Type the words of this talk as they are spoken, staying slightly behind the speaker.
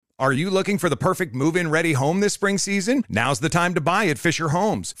Are you looking for the perfect move-in ready home this spring season? Now's the time to buy at Fisher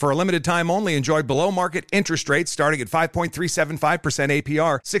Homes. For a limited time only, enjoy below-market interest rates starting at 5.375%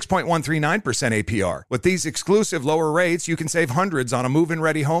 APR, 6.139% APR. With these exclusive lower rates, you can save hundreds on a move-in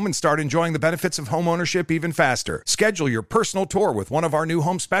ready home and start enjoying the benefits of homeownership even faster. Schedule your personal tour with one of our new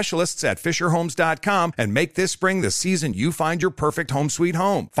home specialists at FisherHomes.com and make this spring the season you find your perfect home sweet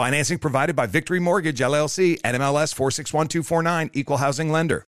home. Financing provided by Victory Mortgage, LLC, NMLS 461249, Equal Housing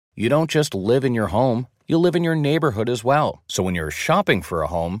Lender. You don't just live in your home, you live in your neighborhood as well. So when you're shopping for a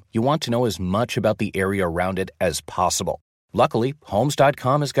home, you want to know as much about the area around it as possible. Luckily,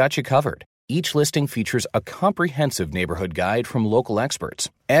 Homes.com has got you covered. Each listing features a comprehensive neighborhood guide from local experts.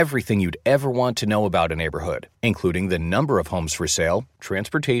 Everything you'd ever want to know about a neighborhood, including the number of homes for sale,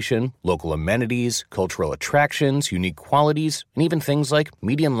 transportation, local amenities, cultural attractions, unique qualities, and even things like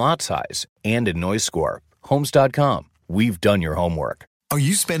median lot size and a noise score. Homes.com. We've done your homework. Are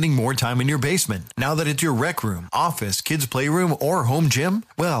you spending more time in your basement now that it's your rec room, office, kids' playroom, or home gym?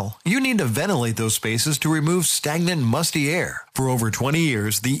 Well, you need to ventilate those spaces to remove stagnant, musty air. For over 20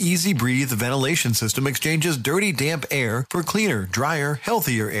 years, the Easy Breathe ventilation system exchanges dirty, damp air for cleaner, drier,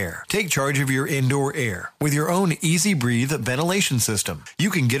 healthier air. Take charge of your indoor air with your own Easy Breathe ventilation system. You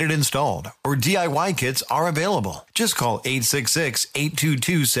can get it installed, or DIY kits are available. Just call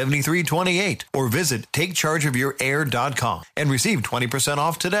 866-822-7328 or visit takechargeofyourair.com and receive 20%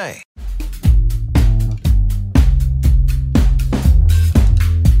 off today.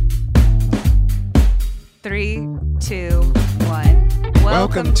 Three, 2, 1.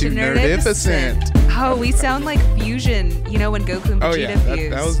 Welcome to Nerdificent. Oh, we sound like Fusion. You know when Goku and Vegeta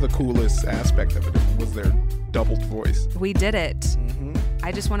fused. That was the coolest aspect of it. Was their doubled voice. We did it. Mm-hmm.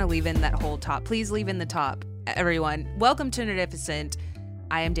 I just want to leave in that whole top. Please leave in the top, everyone. Welcome to Nerdificent.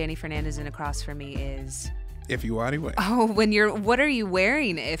 I am Danny Fernandez, and across from me is Iffy Wadiway. Oh, what are you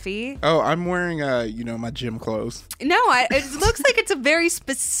wearing, Iffy? Oh, I'm wearing, my gym clothes. No, it looks like it's a very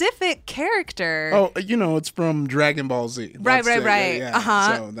specific character. Oh, it's from Dragon Ball Z. Right. Yeah.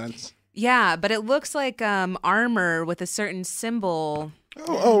 Uh-huh. So that's... Yeah, but it looks like armor with a certain symbol.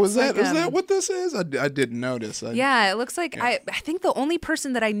 Is that what this is? I didn't notice. Yeah, it looks like I think the only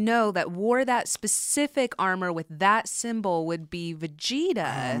person that I know that wore that specific armor with that symbol would be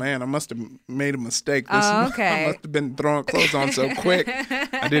Vegeta. Oh man, I must have made a mistake. Okay. I must have been throwing clothes on so quick.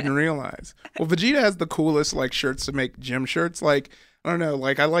 I didn't realize. Well, Vegeta has the coolest shirts to make gym shirts. I don't know,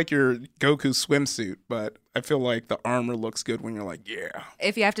 I like your Goku swimsuit, but I feel like the armor looks good when you're like, yeah.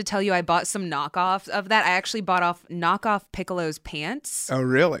 If you have to tell you, I bought some knockoffs of that. I actually bought knockoff Piccolo's pants. Oh,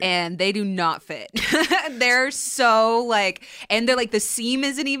 really? And they do not fit. They're so and they're the seam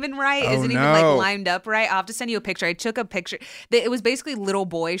isn't even right, isn't even lined up right. I'll have to send you a picture. I took a picture. It was basically little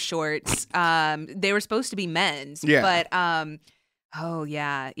boy shorts. They were supposed to be men's, but oh,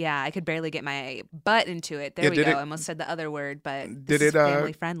 yeah. I could barely get my butt into it. There we go. I almost said the other word, but did it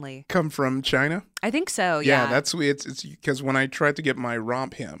family friendly. Come from China? I think so, yeah. Yeah, that's it's because when I tried to get my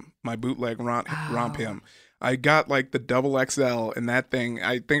romp him, my bootleg romp him, I got the double XL, and that thing,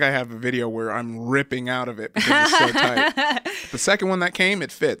 I think I have a video where I'm ripping out of it because it's so tight. The second one that came,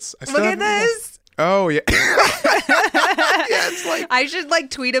 it fits. Look at this. Oh, yeah. Yeah, it's I should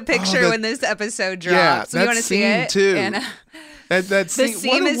tweet a picture when this episode drops. Yeah, you want to see it? Too. And, that seam,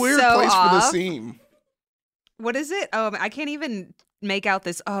 seam what a weird so place off. for the seam. What is it? Oh, I can't even make out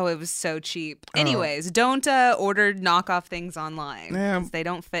this. Oh, it was so cheap. Anyways, don't order knockoff things online. Yeah. They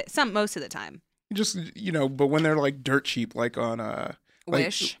don't fit. Most of the time. Just, but when they're dirt cheap, on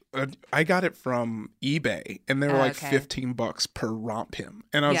Wish. I got it from eBay, and they were okay. $15 per romp him,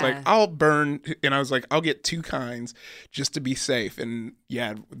 and I was Yeah. I'll burn, and I was I'll get two kinds just to be safe, and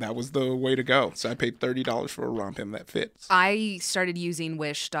yeah, that was the way to go. So I paid $30 for a romp him that fits. I started using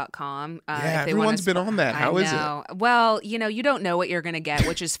Wish.com. Yeah, everyone's been on that. How is it? Well, you don't know what you're gonna get,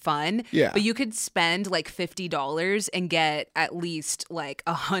 which is fun. Yeah. But you could spend $50 and get at least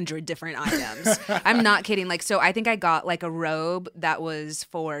 100 different items. I'm not kidding. So I think I got a robe that was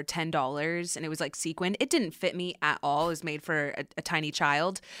for $10 and it was sequined. It didn't fit me at all. It was made for a tiny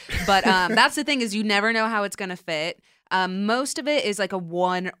child. But that's the thing is you never know how it's gonna fit. Most of it is a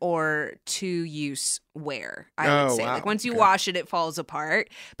 1 or 2 use wear, I would say. Wow. Once you wash it, it falls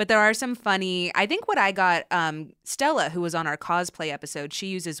apart. But there are some funny, I think what I got, Stella, who was on our cosplay episode, she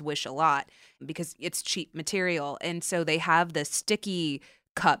uses Wish a lot because it's cheap material. And so they have the sticky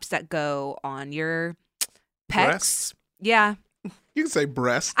cups that go on your pecs. Breasts? Yeah. You can say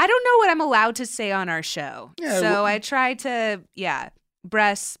breast. I don't know what I'm allowed to say on our show. Yeah, so I try to,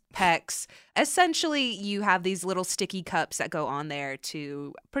 breasts, pecs. Essentially, you have these little sticky cups that go on there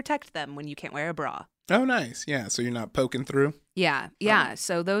to protect them when you can't wear a bra. Oh, nice. Yeah, so you're not poking through? Yeah.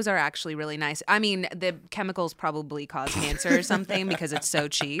 So those are actually really nice. I mean, the chemicals probably cause cancer or something because it's so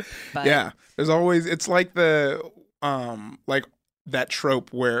cheap. But Yeah, there's always, it's like the, like that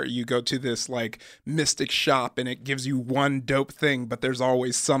trope where you go to this like mystic shop and it gives you one dope thing, but there's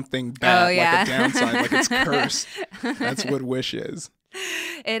always something bad, like a downside, like it's cursed. That's what Wish is.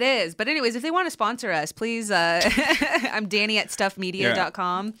 It is. But anyways, if they want to sponsor us, please, I'm Danny at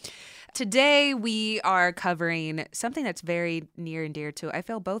stuffmedia.com. Today we are covering something that's very near and dear to, I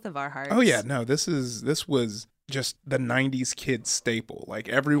feel, both of our hearts. Oh yeah, no, this was just the 90s kid staple. Like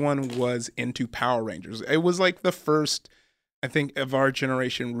everyone was into Power Rangers. It was like the first, I think, of our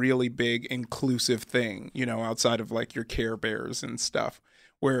generation really big inclusive thing, you know, outside of like your Care Bears and stuff.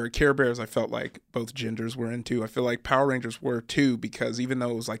 Where Care Bears, I felt like both genders were into. I feel like Power Rangers were too, because even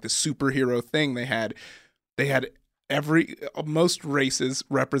though it was like the superhero thing they had most races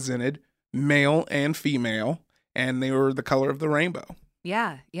represented, male and female, and they were the color of the rainbow.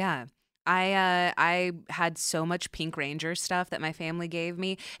 Yeah. I had so much Pink Ranger stuff that my family gave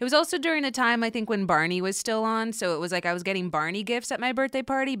me. It was also during a time, I think, when Barney was still on. So it was like I was getting Barney gifts at my birthday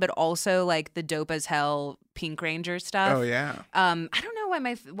party, but also like the dope as hell Pink Ranger stuff. Oh yeah. I don't know I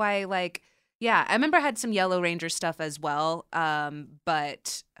remember I had some Yellow Ranger stuff as well.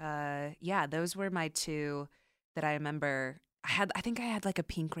 But those were my two that I remember. I think I had like a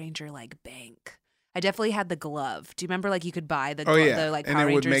Pink Ranger like bank. I definitely had the glove. Do you remember like you could buy the like and Power it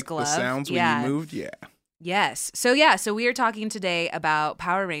Rangers would make glove? the sounds when you moved? Yeah. Yes. So we are talking today about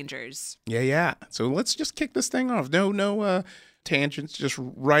Power Rangers. Yeah. So let's just kick this thing off. No tangents, just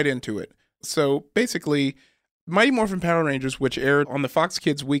right into it. So basically, Mighty Morphin Power Rangers, which aired on the Fox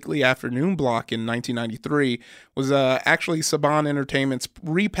Kids Weekly Afternoon block in 1993, was actually Saban Entertainment's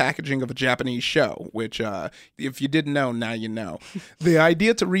repackaging of a Japanese show, which, if you didn't know, now you know. The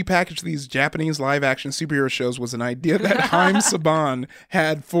idea to repackage these Japanese live-action superhero shows was an idea that Haim Saban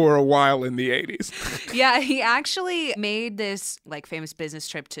had for a while in the 80s. Yeah, he actually made this like famous business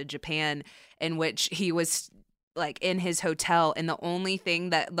trip to Japan in which he was like in his hotel, and the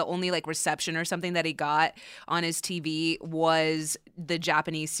only like reception or something that he got on his TV was the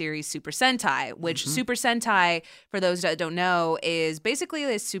Japanese series Super Sentai, which Super Sentai, for those that don't know, is basically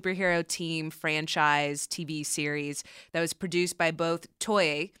a superhero team franchise TV series that was produced by both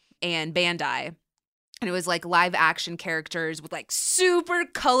Toei and Bandai. And it was like live action characters with like super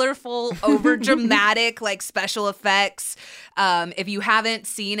colorful, over dramatic like special effects. If you haven't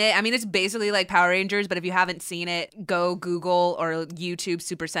seen it, I mean, it's basically like Power Rangers, but if you haven't seen it, go Google or YouTube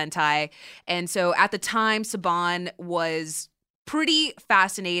Super Sentai. And so at the time, Saban was pretty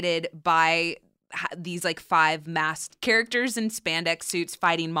fascinated by these like 5 masked characters in spandex suits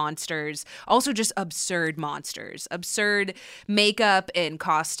fighting monsters, also just absurd monsters, absurd makeup and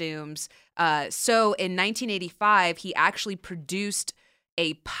costumes. So in 1985, he actually produced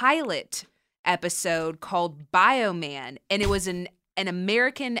a pilot episode called Bioman, and it was an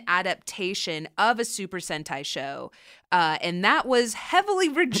American adaptation of a Super Sentai show. And that was heavily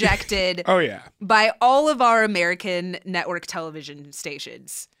rejected by all of our American network television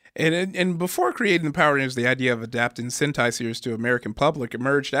stations. And before creating the Power Rangers, the idea of adapting Sentai series to American public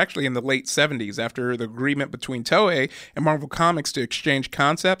emerged actually in the late 70s after the agreement between Toei and Marvel Comics to exchange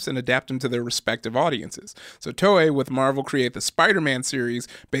concepts and adapt them to their respective audiences. So Toei, with Marvel, created the Spider-Man series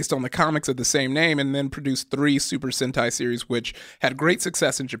based on the comics of the same name, and then produced 3 Super Sentai series, which had great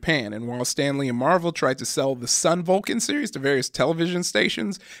success in Japan. And while Stan Lee and Marvel tried to sell the Sun Vulcan series to various television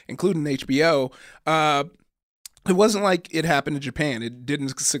stations, including HBO, it wasn't like it happened in Japan. It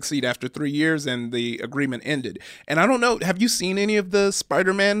didn't succeed after 3 years, and the agreement ended. And I don't know, have you seen any of the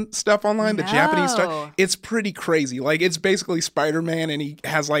Spider-Man stuff online? No. The Japanese stuff? It's pretty crazy. Like, it's basically Spider-Man, and he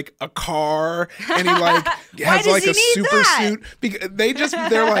has like a car, and he like has like a super suit. Because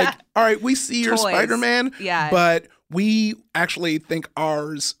they're like, all right, we see your Spider-Man, but we actually think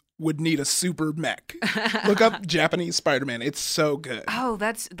ours would need a super mech. Look up Japanese Spider-Man. It's so good. Oh,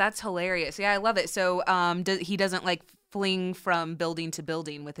 that's hilarious. Yeah, I love it. So he doesn't like fling from building to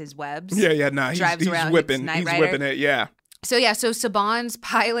building with his webs. No, he's whipping. He's whipping it, yeah. So Saban's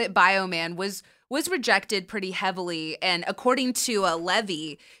pilot Bioman was rejected pretty heavily, and according to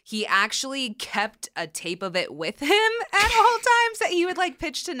Levy, he actually kept a tape of it with him at all times that he would like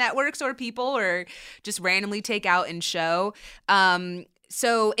pitch to networks or people or just randomly take out and show.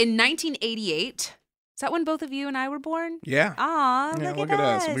 So in 1988, that when both of you and I were born? Yeah. Aw, Yeah, look at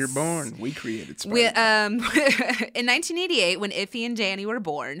us. We were born. We created We, Spider-Man. in 1988, when Iffy and Danny were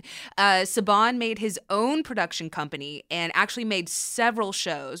born, Saban made his own production company and actually made several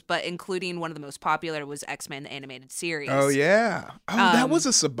shows, but including one of the most popular was X-Men the Animated Series. Oh, yeah. Oh, that was a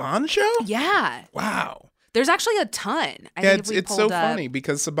Saban show? Yeah. Wow. There's actually a ton. It's so funny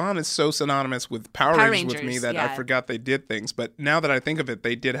because Saban is so synonymous with Power Rangers with me that I forgot they did things. But now that I think of it,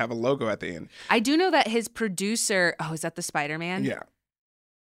 they did have a logo at the end. I do know that his producer, is that the Spider-Man? Yeah.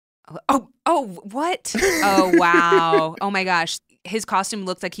 Oh, what? Oh, wow. Oh, my gosh. His costume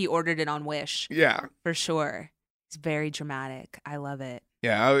looked like he ordered it on Wish. Yeah. For sure. It's very dramatic. I love it.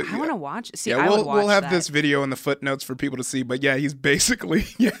 Yeah, I want to watch. See, yeah, I would watch we'll have that. this video in the footnotes for people to see. But yeah, he's basically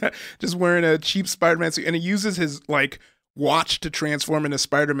just wearing a cheap Spider-Man suit, and he uses his watch to transform into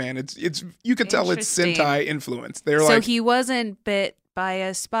Spider-Man. It's you could tell it's Sentai influence. They're so he wasn't bit by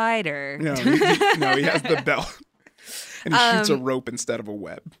a spider. No, he has the belt, and he shoots a rope instead of a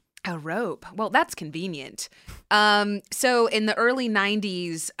web. A rope. Well, that's convenient. So in the early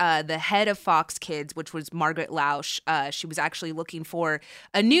 90s, the head of Fox Kids, which was Margaret Lausch, she was actually looking for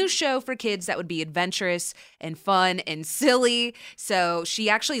a new show for kids that would be adventurous and fun and silly. So she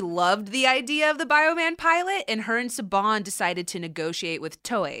actually loved the idea of the Bioman pilot, and her and Saban decided to negotiate with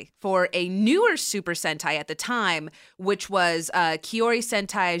Toei for a newer Super Sentai at the time, which was Kiori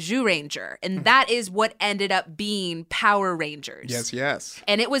Sentai Zyuranger. And that is what ended up being Power Rangers. Yes.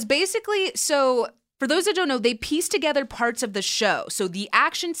 And it was basically, so for those that don't know, they pieced together parts of the show. So the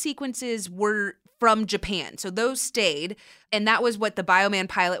action sequences were from Japan. So those stayed. And that was what the Bioman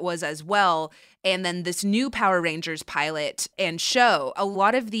pilot was as well. And then this new Power Rangers pilot and show, a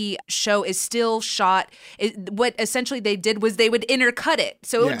lot of the show is still shot. What essentially they did was they would intercut it.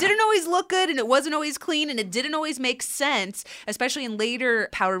 So it didn't always look good, and it wasn't always clean, and it didn't always make sense, especially in later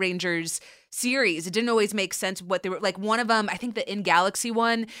Power Rangers series. It didn't always make sense what they were like. One of them, I think the In Galaxy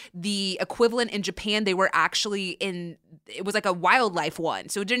one, the equivalent in Japan, they were actually it was like a wildlife one.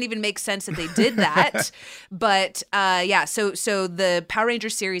 So it didn't even make sense that they did that. But so the Power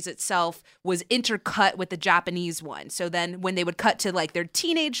Rangers series itself was intercut with the Japanese one. So then when they would cut to like their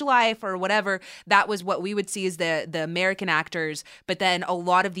teenage life or whatever, that was what we would see as the American actors. But then a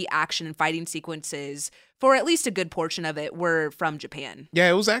lot of the action and fighting sequences, for at least a good portion of it, were from Japan.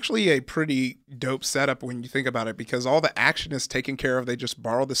 Yeah, it was actually a pretty dope setup when you think about it, because all the action is taken care of. They just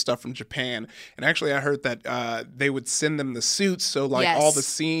borrow the stuff from Japan. And actually, I heard that they would send them the suits. So all the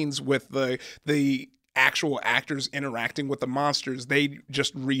scenes with the actual actors interacting with the monsters, they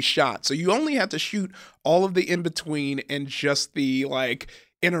just reshot. So you only have to shoot all of the in-between and just the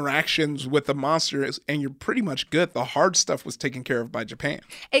interactions with the monsters, and you're pretty much good. The hard stuff was taken care of by Japan.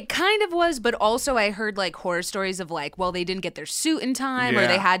 It kind of was, but also I heard horror stories of they didn't get their suit in time, or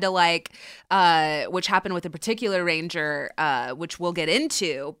they had to which happened with a particular ranger, which we'll get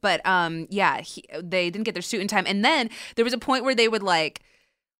into. But they didn't get their suit in time, and then there was a point where they would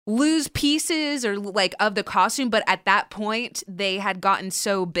lose pieces or of the costume, but at that point they had gotten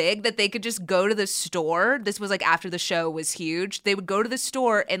so big that they could just go to the store. This was after the show was huge. They would go to the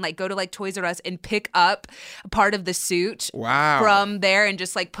store and go to Toys R Us and pick up part of the suit from there and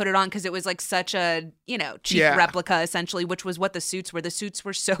just put it on, because it was such a cheap replica essentially, which was what the suits were. The suits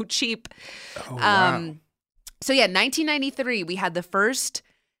were so cheap. Oh, wow. So 1993 we had the first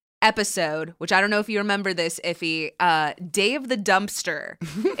episode, which I don't know if you remember this, Iffy, Day of the Dumpster.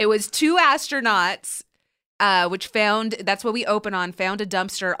 It was two astronauts, that's what we open on, found a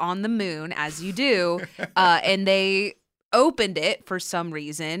dumpster on the moon, as you do, and they opened it for some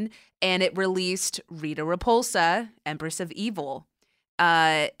reason, and it released Rita Repulsa, Empress of Evil.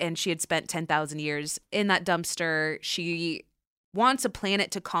 And she had spent 10,000 years in that dumpster. She wants a planet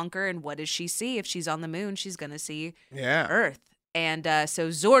to conquer, and what does she see? If she's on the moon, she's going to see Earth. And so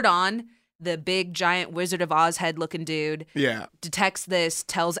Zordon, the big giant Wizard of Oz head looking dude, detects this,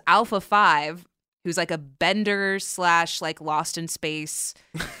 tells Alpha 5, who's a bender / lost in space,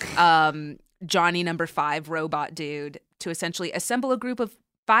 Johnny number 5 robot dude, to essentially assemble a group of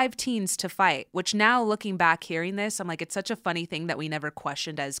 5 teens to fight, which now looking back, hearing this, I'm it's such a funny thing that we never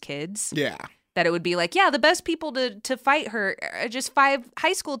questioned as kids. Yeah. That it would be the best people to fight her are just 5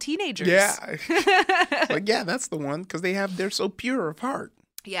 high school teenagers. Yeah. That's the one, because they're so pure of heart.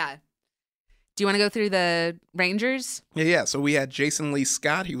 Yeah. Do you want to go through the Rangers? Yeah. So we had Jason Lee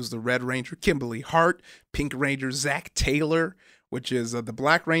Scott. He was the Red Ranger. Kimberly Hart. Pink Ranger Zach Taylor, which is the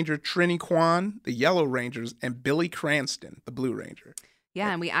Black Ranger Trini Kwan, the Yellow Rangers, and Billy Cranston, the Blue Ranger.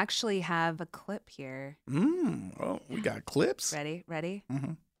 Yeah, and we actually have a clip here. Oh, we got clips. Ready?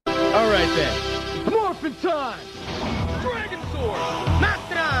 Mm-hmm. All right, then. Morphin' time! Dragon Sword!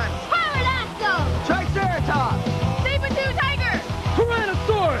 Mastodon! Power Lasso! Triceratops!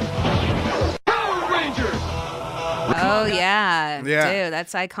 Oh, yeah. Yeah. Dude,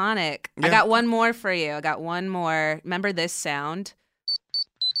 that's iconic. I Yeah. got one more for you. I got one more. Remember this sound?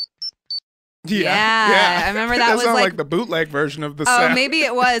 Yeah, I remember that was sounded like- like the bootleg version of the Oh, sound. maybe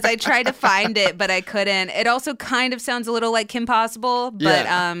it was. I tried to find it, but I couldn't. It also kind of sounds a little like Kim Possible, but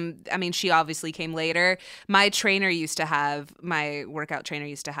Yeah. I mean, she obviously came later. My workout trainer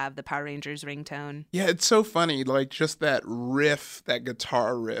used to have the Power Rangers ringtone. Yeah, it's so funny. Like just that riff, that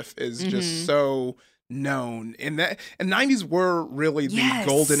guitar riff is just so known. And 90s were really the Yes.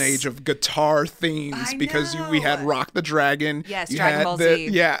 golden age of guitar themes I because we had know. Rock the Dragon. Yes, you Dragon had Ball Z.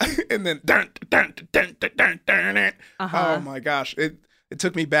 Yeah, and then dun, dun, dun, dun, dun, dun, dun, dun. Uh-huh. Oh my gosh, it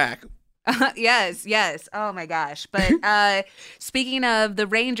took me back. Yes. Oh my gosh. But speaking of the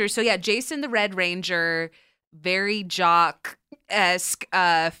Rangers, so yeah, Jason the Red Ranger, very jock-esque,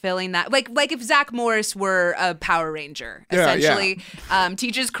 filling that like if Zach Morris were a Power Ranger, Yeah, essentially.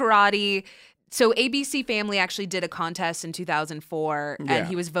 Teaches karate. So ABC Family actually did a contest in 2004, Yeah. and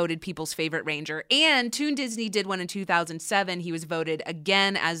he was voted People's Favorite Ranger. And Toon Disney did one in 2007. He was voted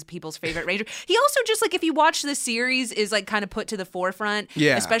again as People's Favorite Ranger. He also just like if you watch the series is like kind of put to the forefront,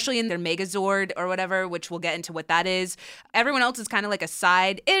 Yeah. especially in their Megazord or whatever, which we'll get into what that is. Everyone else is kind of like a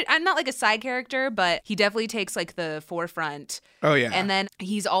side. I'm not like a side character, but he definitely takes like the forefront. Oh yeah. And then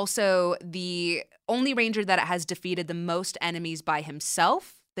he's also the only ranger that has defeated the most enemies by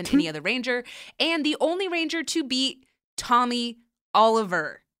himself than any other ranger, and the only ranger to beat Tommy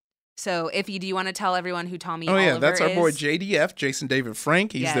Oliver. So, do you want to tell everyone who Tommy Oh Oliver yeah, that's our is? boy JDF, Jason David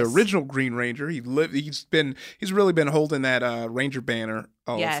Frank. He's the Yes. original Green Ranger. He's really been holding that Ranger banner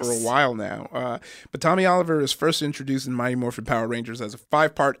Yes. for a while now. But Tommy Oliver is first introduced in Mighty Morphin Power Rangers as a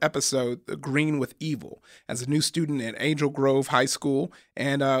 5-part episode, The Green with Evil, as a new student at Angel Grove High School.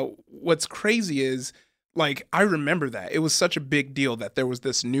 And what's crazy is, like, I remember that. It was such a big deal that there was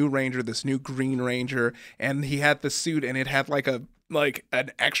this new Ranger, this new Green Ranger, and he had the suit and it had like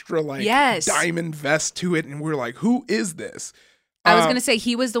an extra Yes. diamond vest to it, and we're like, who is this? I was going to say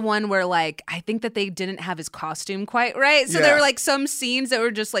he was the one where like I think that they didn't have his costume quite right. So there Yeah. were like some scenes that were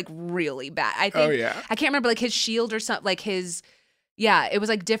just like really bad. I think Oh, yeah. I can't remember like his shield or something like his yeah, it was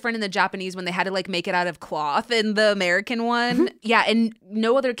like different in the Japanese when they had to like make it out of cloth in the American one. Yeah, and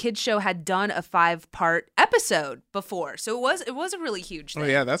no other kids show had done a 5-part episode before. So it was a really huge thing. Oh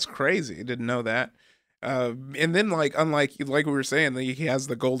yeah, that's crazy. I didn't know that. And then unlike we were saying, he has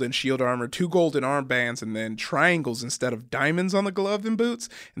the golden shield armor, 2 golden armbands, and then triangles instead of diamonds on the glove and boots.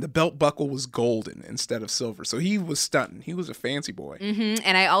 And the belt buckle was golden instead of silver. So he was stunting. He was a fancy boy.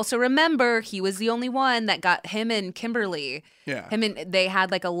 And I also remember he was the only one that got him and Kimberly. Yeah. They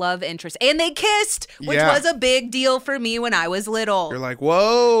had like a love interest and they kissed, which Yeah. was a big deal for me when I was little. You're like,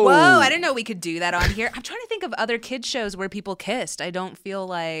 whoa. Whoa, I didn't know we could do that on here. I'm trying to think of other kids shows where people kissed. I don't feel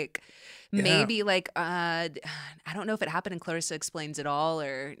like maybe like I don't know if it happened in Clarissa Explains It All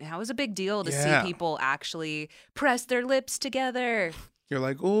or that was a big deal to Yeah. see people actually press their lips together. You're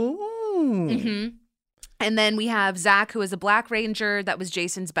like, ooh. And then we have Zach, who is a Black Ranger. That was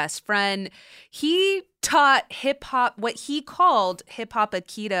Jason's best friend. He taught hip hop, what he called hip hop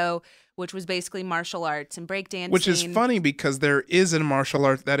Aikido, which was basically martial arts and breakdancing. Which is funny because there is a martial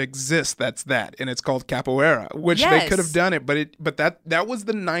art that exists and it's called capoeira, which they could have Yes. done it, but that was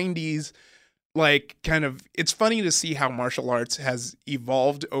the 90s. Like, kind of, it's funny to see how martial arts has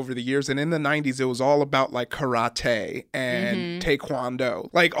evolved over the years. And in the 90s, it was all about like karate and taekwondo.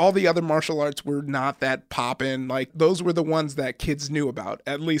 Like, all the other martial arts were not that poppin'. Like, those were the ones that kids knew about,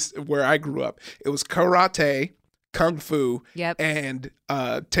 at least where I grew up. It was karate, kung fu, Yep. and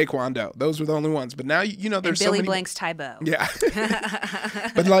taekwondo. Those were the only ones. But now, and there's Billy so many. Blank's Taibo. Yeah.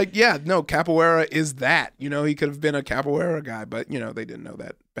 But capoeira is that. He could have been a capoeira guy, but, they didn't know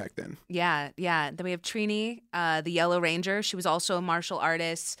that back then. Yeah. Then we have Trini, the Yellow Ranger. She was also a martial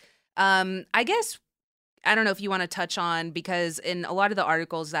artist. I guess, I don't know if you want to touch on, because in a lot of the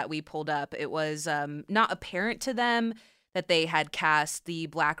articles that we pulled up, it was not apparent to them that they had cast the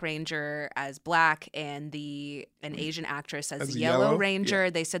Black Ranger as black and an Asian actress as the Yellow yellow? Ranger. Yeah.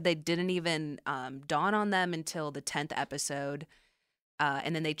 They said they didn't even dawn on them until the 10th episode.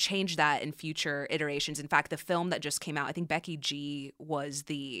 And then they changed that in future iterations. In fact, the film that just came out, I think Becky G was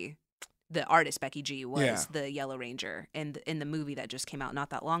the artist. Becky G was the Yellow Ranger in the movie that just came out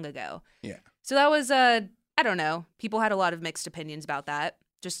not that long ago. Yeah. So that was I don't know. People had a lot of mixed opinions about that.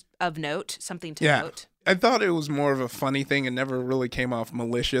 Just of note, something to note. I thought it was more of a funny thing and never really came off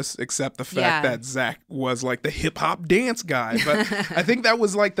malicious, except the fact that Zach was like the hip hop dance guy. But I think that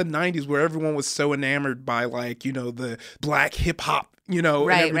was like the 90s where everyone was so enamored by like, the black hip hop, and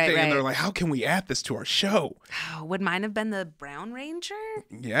everything. Right. And they're like, how can we add this to our show? Oh, would mine have been the Brown Ranger?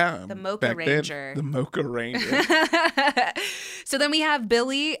 Yeah. The Mocha Ranger. The Mocha Ranger. So then we have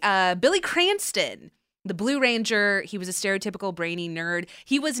Billy Cranston. The Blue Ranger, he was a stereotypical brainy nerd.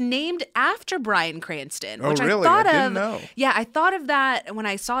 He was named after Bryan Cranston, which really? I didn't know. Yeah, I thought of that when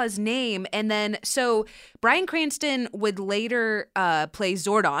I saw his name. And then, so Bryan Cranston would later play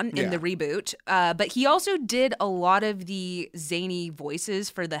Zordon in the reboot, but he also did a lot of the zany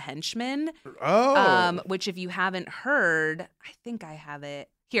voices for the Henchmen. Oh. Which if you haven't heard, I think I have it.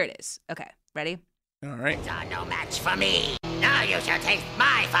 Here it is. Okay, ready? All right. You're no match for me. Now you shall taste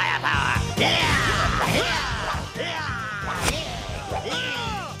my firepower.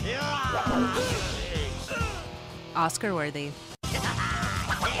 Oscar worthy. Oh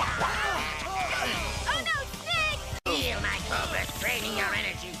no, Snake! Feel my cobras draining your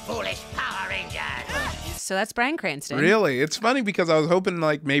energy, foolish Power Rangers. So that's Bryan Cranston. Really? It's funny because I was hoping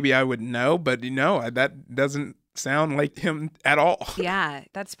like maybe I would know, but that doesn't sound like him at all. Yeah,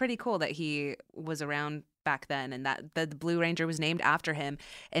 that's pretty cool that he was around back then and that the Blue Ranger was named after him.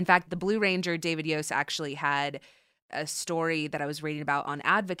 In fact, the Blue Ranger, David Yost, actually had a story that I was reading about on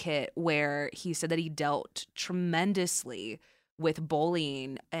Advocate where he said that he dealt tremendously with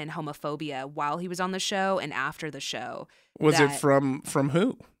bullying and homophobia while he was on the show and after the show. Was it from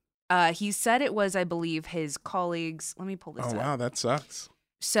who? He said it was, I believe, his colleagues. Let me pull this up. Oh, wow, that sucks.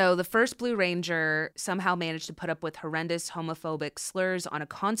 So the first Blue Ranger somehow managed to put up with horrendous homophobic slurs on a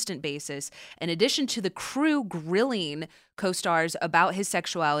constant basis, in addition to the crew grilling co-stars about his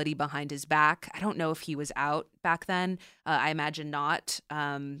sexuality behind his back. I don't know if he was out back then. I imagine not,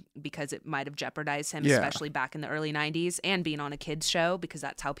 because it might have jeopardized him, especially back in the early 90s, and being on a kids show, because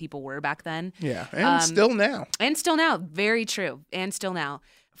that's how people were back then. Yeah, and still now. And still now. Very true. And still now.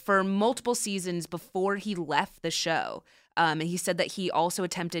 For multiple seasons before he left the show. And he said that he also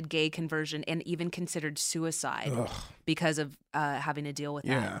attempted gay conversion and even considered suicide because of having to deal with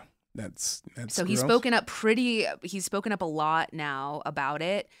that. Yeah, that's so gross. He's spoken up a lot now about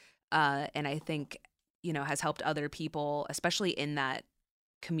it, and I think has helped other people, especially in that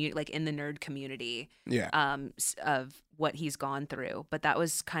community, like in the nerd community. Yeah. Of what he's gone through, but that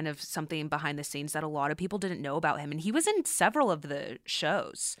was kind of something behind the scenes that a lot of people didn't know about him, and he was in several of the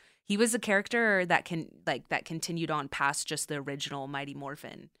shows. He was a character that continued on past just the original Mighty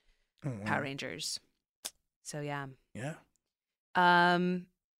Morphin Power Rangers. So yeah. Yeah. And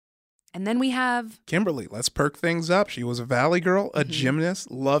then we have Kimberly. Let's perk things up. She was a Valley girl, a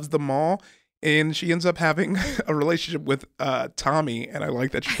gymnast, loves the mall, and she ends up having a relationship with Tommy, and I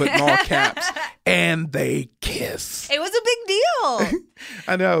like that she put in all caps, and they kiss. It was a big deal.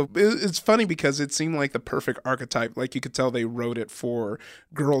 I know. It's funny because it seemed like the perfect archetype. Like you could tell they wrote it for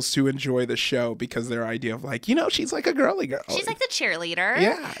girls to enjoy the show because their idea of like, she's like a girly girl. She's like the cheerleader.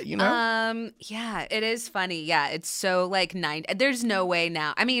 Yeah, Yeah, it is funny. Yeah, it's so like there's no way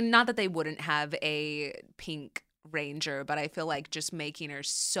now. I mean, not that they wouldn't have a pink Ranger, but I feel like just making her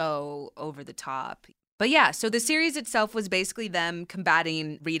so over the top. But yeah, so the series itself was basically them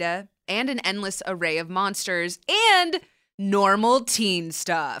combating Rita and an endless array of monsters and normal teen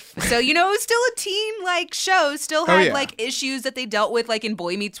stuff. So, it was still a teen like show, still had like issues that they dealt with like in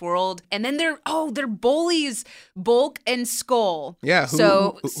Boy Meets World. And then they're bullies, Bulk and Skull. Yeah,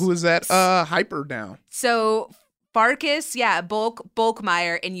 who is that Hyper now? So Farkas,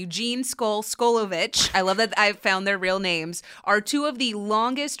 Bulkmeyer, and Eugene Skolovich, I love that I found their real names, are two of the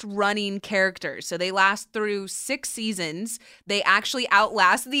longest running characters. So they last through 6 seasons. They actually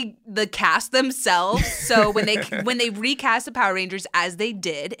outlast the cast themselves. So when they recast the Power Rangers, as they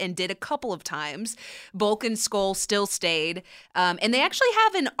did and did a couple of times, Bulk and Skull still stayed. And they actually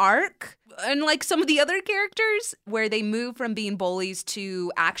have an arc, unlike some of the other characters, where they move from being bullies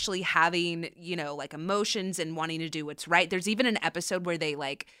to actually having, like emotions and wanting to do what's right. There's even an episode where they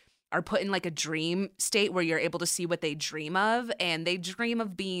like are put in like a dream state where you're able to see what they dream of, and they dream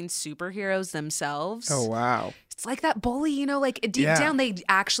of being superheroes themselves. Oh, wow. It's like that bully, like deep down they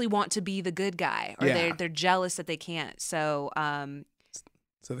actually want to be the good guy, or they're jealous that they can't. So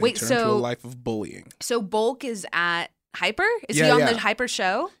so they turn to a life of bullying. So Bulk is at Hyper? Is he on the Hyper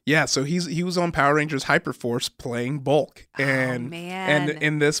show? Yeah, so he was on Power Rangers Hyper Force playing Bulk. And, man. And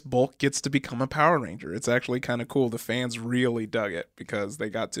in this, Bulk gets to become a Power Ranger. It's actually kind of cool. The fans really dug it because they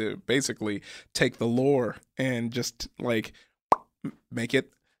got to basically take the lore and just like make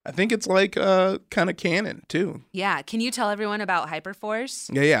it I think it's like kind of canon too. Yeah. Can you tell everyone about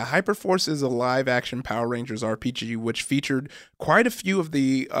Hyperforce? Yeah. Hyperforce is a live-action Power Rangers RPG, which featured quite a few of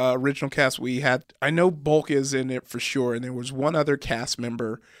the original cast. We had, I know Bulk is in it for sure, and there was one other cast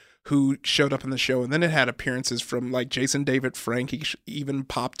member who showed up in the show, and then it had appearances from like Jason David Frank. He even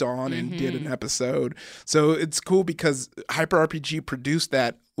popped on and did an episode. So it's cool because Hyper RPG produced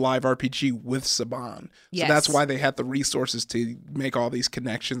that live RPG with Saban. Yes. So that's why they had the resources to make all these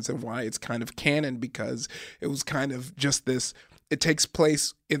connections, and why it's kind of canon, because it was kind of just this, it takes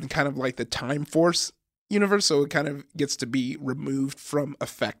place in kind of like the Time Force universe, so it kind of gets to be removed from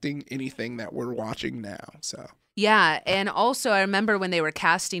affecting anything that we're watching now. So Yeah, and also I remember when they were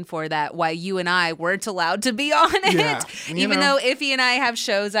casting for that, why you and I weren't allowed to be on it. Yeah, Even though Iffy and I have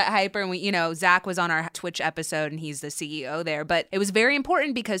shows at Hyper, and we, Zach was on our Twitch episode and he's the CEO there. But it was very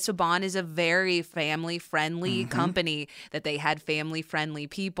important because Saban is a very family-friendly company, that they had family-friendly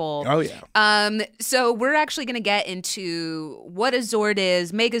people. Oh, yeah. So we're actually going to get into what a Zord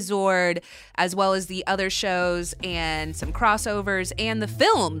is, Megazord, as well as the other shows and some crossovers and the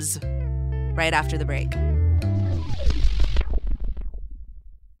films right after the break.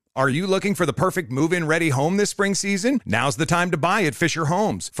 Are you looking for the perfect move-in ready home this spring season? Now's the time to buy at Fisher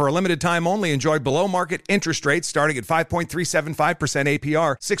Homes. For a limited time only, enjoy below-market interest rates starting at 5.375%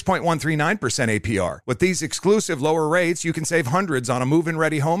 APR, 6.139% APR. With these exclusive lower rates, you can save hundreds on a move-in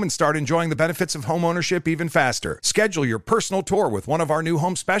ready home and start enjoying the benefits of home ownership even faster. Schedule your personal tour with one of our new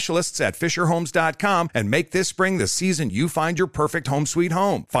home specialists at FisherHomes.com and make this spring the season you find your perfect home sweet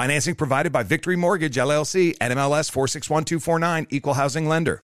home. Financing provided by Victory Mortgage, LLC, NMLS 461249, Equal Housing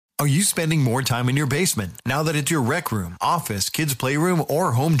Lender. Are you spending more time in your basement now that it's your rec room, office, kids' playroom,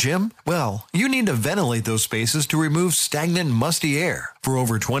 or home gym? Well, you need to ventilate those spaces to remove stagnant, musty air. For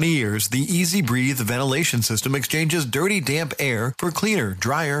over 20 years, the Easy Breathe ventilation system exchanges dirty, damp air for cleaner,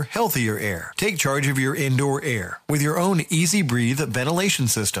 drier, healthier air. Take charge of your indoor air with your own Easy Breathe ventilation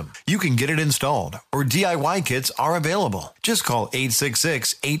system. You can get it installed, or DIY kits are available. Just call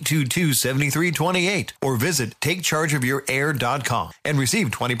 866-822-7328 or visit takechargeofyourair.com and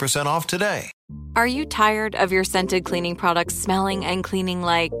receive 20% off today. Are you tired of your scented cleaning products smelling and cleaning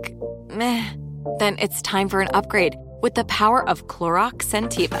like meh? Then it's time for an upgrade with the power of Clorox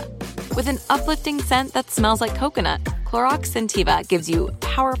Scentiva. With an uplifting scent that smells like coconut, Clorox Scentiva gives you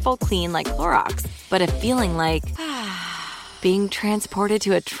powerful clean like Clorox, but a feeling like being transported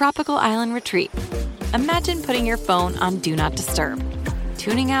to a tropical island retreat. Imagine putting your phone on Do Not Disturb,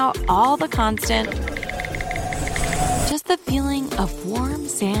 tuning out all the constant, just the feeling of warm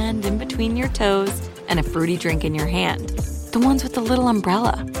sand in between your toes and a fruity drink in your hand. The ones with the little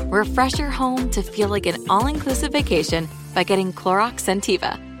umbrella. Refresh your home to feel like an all-inclusive vacation by getting Clorox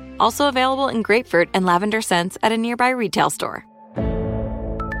Scentiva. Also available in grapefruit and lavender scents at a nearby retail store.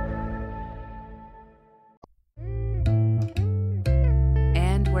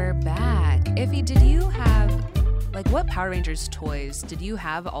 And we're back. Iffy, did you have, what Power Rangers toys, did you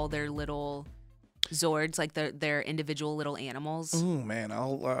have all their little Zords, like their individual little animals? Oh man,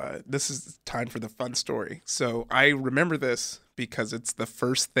 this is time for the fun story. So I remember this because it's the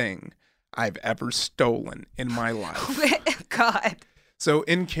first thing I've ever stolen in my life. God. So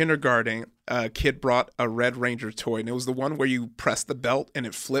in kindergarten, a kid brought a Red Ranger toy, and it was the one where you press the belt and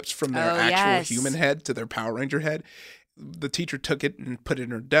it flips from their actual human head to their Power Ranger head. The teacher took it and put it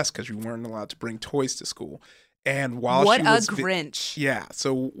in her desk because you weren't allowed to bring toys to school. And while what she was a Grinch. Yeah.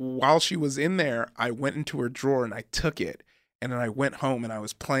 So while she was in there, I went into her drawer and I took it, and then I went home and I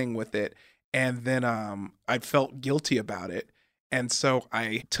was playing with it. And then I felt guilty about it. And so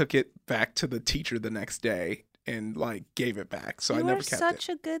I took it back to the teacher the next day and gave it back. So I never kept it. You were such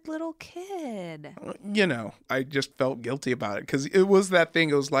a good little kid. I just felt guilty about it because it was that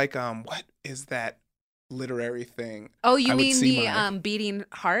thing. It was like, what is that literary thing? Oh, you mean the beating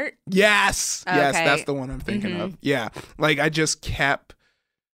heart? Yes. Okay. Yes, that's the one I'm thinking of. Yeah. I just kept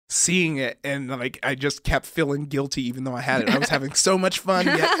seeing it, and I just kept feeling guilty even though I had it. I was having so much fun,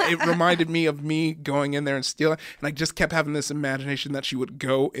 yet it reminded me of me going in there and stealing. And I just kept having this imagination that she would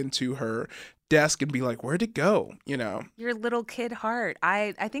go into her desk and be like, where'd it go? Your little kid heart.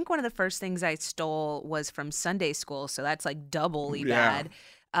 I think one of the first things I stole was from Sunday school, so that's doubly bad.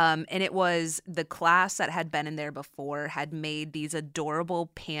 And it was the class that had been in there before had made these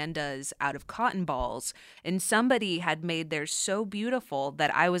adorable pandas out of cotton balls. And somebody had made theirs so beautiful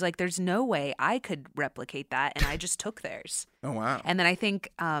that I was like, there's no way I could replicate that. And I just took theirs. Oh, wow. And then I think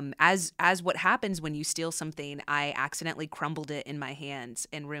as what happens when you steal something, I accidentally crumbled it in my hands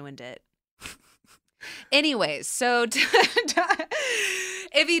and ruined it. Anyways, so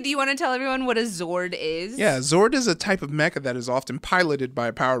Ivy, do you want to tell everyone what a Zord is? Yeah, Zord is a type of mecha that is often piloted by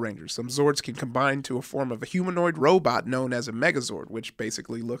a Power Ranger. Some Zords can combine to a form of a humanoid robot known as a Megazord, which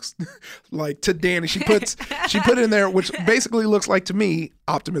basically looks like, to Danny, she put in there, which basically looks like to me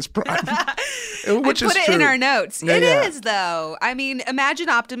Optimus Prime. Which I put is it true. in our notes. Yeah, It yeah. is, though. I mean, imagine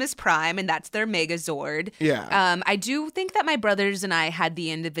Optimus Prime, and that's their Megazord. Yeah. I do think that my brothers and I had the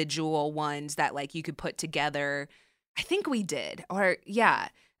individual ones that, like, you could put together. I think we did. Or, yeah.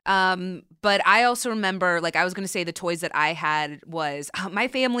 But I also remember, like, I was going to say the toys that I had was, my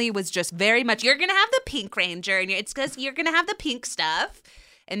family was just very much, you're going to have the Pink Ranger, and it's because you're going to have the pink stuff.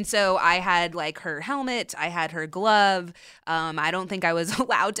 And so I had, like, her helmet, I had her glove. I don't think I was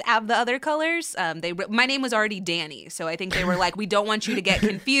allowed to have the other colors. My name was already Danny, so I think they were like, we don't want you to get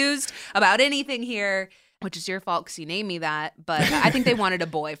confused about anything here, which is your fault because you named me that. But I think they wanted a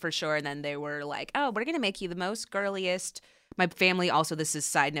boy for sure, and then they were like, oh, we're going to make you the most girliest. My family also, this is a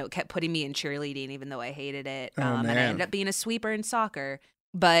side note, kept putting me in cheerleading even though I hated it. And I ended up being a sweeper in soccer.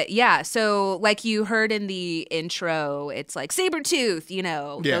 But yeah, so like you heard in the intro, it's like Sabretooth,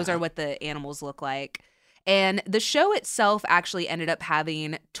 those are what the animals look like. And the show itself actually ended up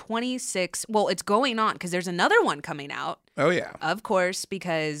having 26, well, it's going on because there's another one coming out. Oh, yeah. Of course,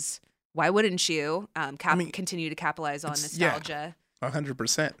 because why wouldn't you continue to capitalize on nostalgia? Yeah,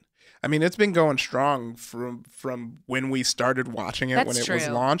 100%. I mean, it's been going strong from when we started watching it, when it was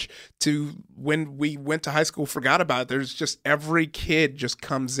launched, to when we went to high school, forgot about it. There's just every kid just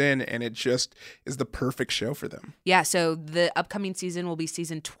comes in, and it just is the perfect show for them. Yeah, so the upcoming season will be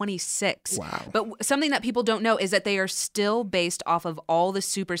season 26. Wow. But something that people don't know is that they are still based off of all the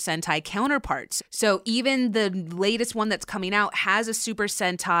Super Sentai counterparts. So even the latest one that's coming out has a Super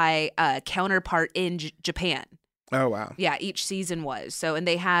Sentai counterpart in Japan. Oh, wow. Yeah, each season was. So, and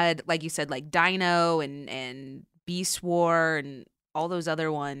they had, like you said, like Dino and Beast War and all those other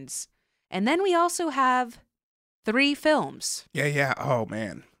ones. And then we also have 3 films. Yeah. Oh,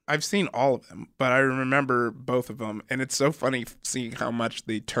 man. I've seen all of them, but I remember both of them. And it's so funny seeing how much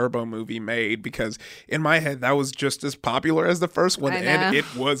the Turbo movie made, because in my head, that was just as popular as the first one. And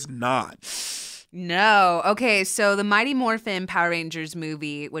it was not. No. Okay, so the Mighty Morphin Power Rangers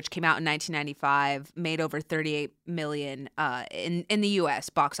movie, which came out in 1995, made over $38 million in the U.S.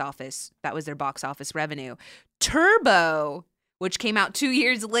 box office. That was their box office revenue. Turbo, which came out 2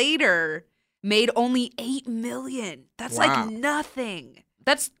 years later, made only $8 million. That's like nothing.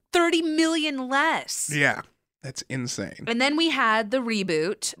 That's $30 million less. Yeah. That's insane. And then we had the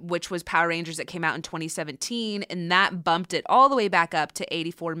reboot, which was Power Rangers that came out in 2017, and that bumped it all the way back up to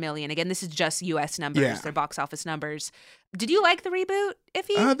 $84 million. Again, this is just U.S. numbers, their box office numbers. Did you like the reboot,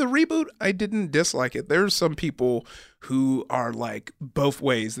 Iffy? The reboot, I didn't dislike it. There's some people who are like both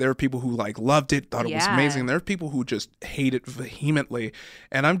ways. There are people who like loved it, thought it was amazing. There are people who just hate it vehemently.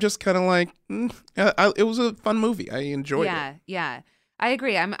 And I'm just kind of like, it was a fun movie. I enjoyed it. Yeah. I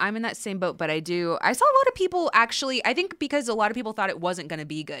agree. I'm in that same boat, but I saw a lot of people actually, I think because a lot of people thought it wasn't going to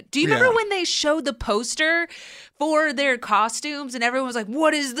be good. Do you remember when they showed the poster for their costumes and everyone was like,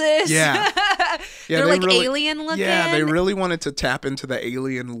 what is this? Yeah. They're like really, alien looking. Yeah, they really wanted to tap into the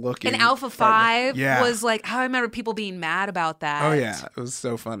alien looking. And Alpha 5 was like, I remember people being mad about that. Oh, yeah. It was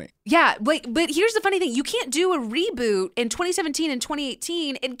so funny. Yeah, but here's the funny thing. You can't do a reboot in 2017 and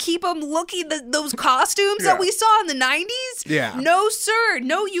 2018 and keep them looking those costumes that we saw in the 90s. Yeah. No, sir.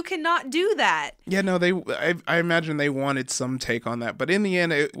 No, you cannot do that. Yeah, no, I imagine they wanted some take on that. But in the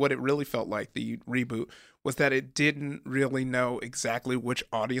end, what it really felt like, the reboot, was that it didn't really know exactly which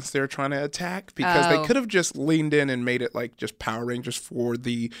audience they were trying to attack, because they could have just leaned in and made it like just Power Rangers for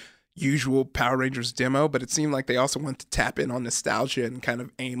the usual Power Rangers demo, but it seemed like they also wanted to tap in on nostalgia and kind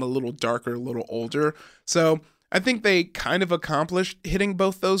of aim a little darker, a little older. So I think they kind of accomplished hitting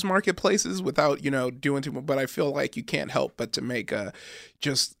both those marketplaces without, doing too much, but I feel like you can't help but to make a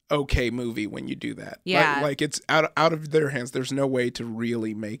just okay movie when you do that. Yeah. Like it's out of their hands. There's no way to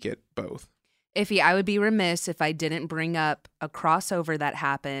really make it both. Iffy, I would be remiss if I didn't bring up a crossover that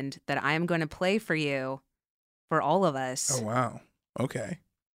happened that I am going to play for you, for all of us. Oh, wow. Okay.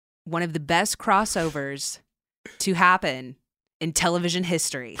 One of the best crossovers to happen in television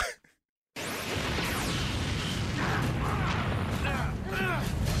history.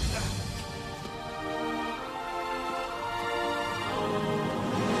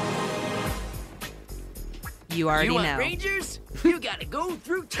 You already know. You want Rangers? You gotta go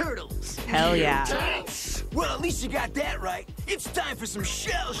through Turtles. Hell yeah. Turtles. Well, at least you got that right. It's time for some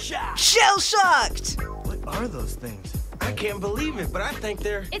Shell Shock. Shell Shocked! What are those things? I can't believe it, but I think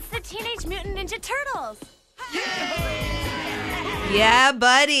they're... It's the Teenage Mutant Ninja Turtles. Yeah! Yeah,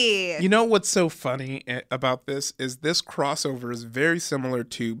 buddy. You know what's so funny about this is this crossover is very similar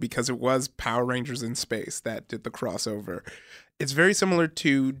to, because it was Power Rangers in Space that did the crossover. It's very similar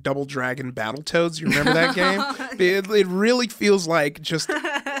to Double Dragon Battletoads. You remember that game? It really feels like just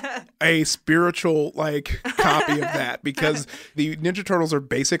a spiritual copy of that, because the Ninja Turtles are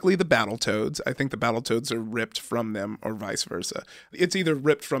basically the Battletoads. I think the Battletoads are ripped from them, or vice versa. It's either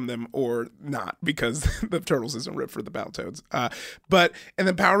ripped from them or not, because the Turtles isn't ripped for the Battletoads. And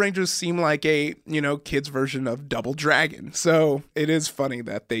then Power Rangers seem like a kids version of Double Dragon. So it is funny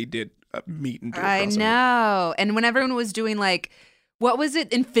that they did meet and do a crossover. I know. And when everyone was doing what was it?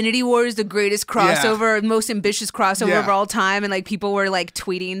 Infinity War is the greatest crossover, most ambitious crossover of all time. And people were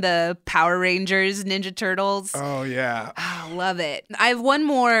tweeting the Power Rangers, Ninja Turtles. Oh, yeah. Oh, love it. I have one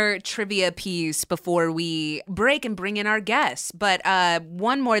more trivia piece before we break and bring in our guests. But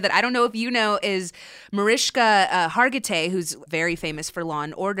one more that I don't know if you know is Mariska Hargitay, who's very famous for Law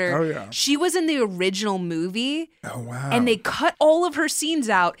and Order. Oh, yeah. She was in the original movie. Oh, wow. And they cut all of her scenes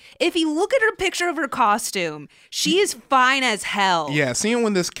out. If you look at her picture of her costume, she is fine as hell. Yeah, seeing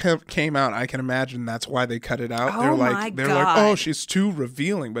when this came out, I can imagine that's why they cut it out. Oh, they're my like, God. oh, she's too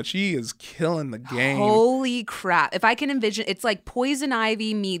revealing, but she is killing the game. Holy crap. If I can envision, it's like Poison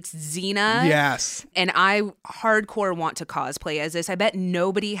Ivy meets Xena. Yes. And I hardcore want to cosplay as this. I bet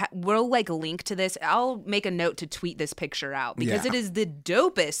nobody will link to this. I'll make a note to tweet this picture out, because it is the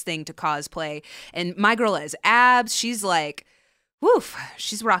dopest thing to cosplay. And my girl has abs. She's woof,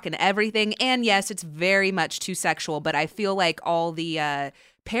 she's rocking everything. And yes, it's very much too sexual, but I feel like all the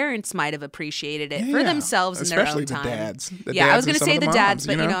parents might have appreciated it for themselves in their own time. Especially the dads. I was going to say the dads,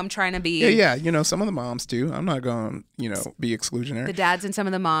 but I'm trying to be... Yeah, some of the moms too. I'm not going to, be exclusionary. The dads and some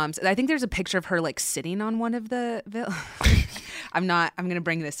of the moms. I think there's a picture of her sitting on one of the... I'm going to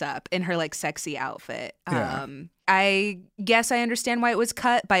bring this up, in her sexy outfit. Yeah. I guess I understand why it was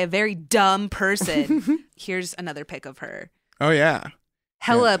cut by a very dumb person. Here's another pic of her. Oh, yeah.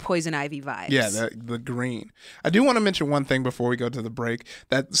 Hella Poison Ivy vibes. Yeah, the green. I do want to mention one thing before we go to the break,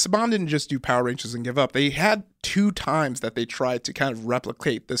 that Saban didn't just do Power Rangers and give up. They had 2 times that they tried to kind of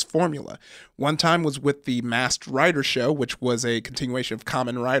replicate this formula. One time was with the Masked Rider show, which was a continuation of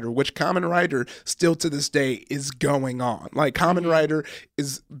Kamen Rider, which Kamen Rider still to this day is going on. Kamen Rider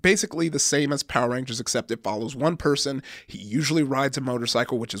is basically the same as Power Rangers, except it follows one person. He usually rides a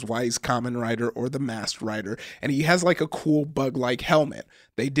motorcycle, which is why he's Kamen Rider or the Masked Rider. And he has a cool bug-like helmet.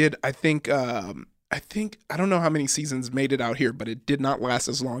 They did, I think, I don't know how many seasons made it out here, but it did not last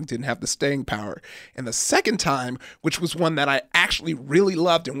as long, didn't have the staying power. And the second time, which was one that I actually really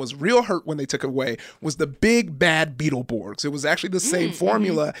loved and was real hurt when they took it away, was the Big Bad Beetleborgs. It was actually the same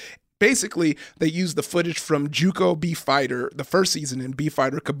formula. Basically, they used the footage from Juco B-Fighter, the first season, and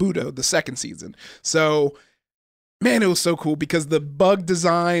B-Fighter Kabuto, the second season. So... man, it was so cool, because the bug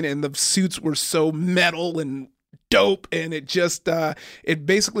design and the suits were so metal and dope, and it just it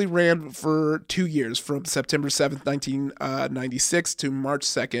basically ran for 2 years, from September 7th, 1996 to March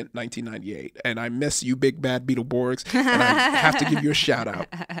 2nd, 1998. And I miss you, Big Bad Beetleborgs, and I have to give you a shout out.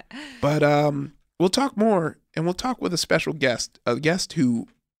 But we'll talk more, and we'll talk with a special guest, a guest who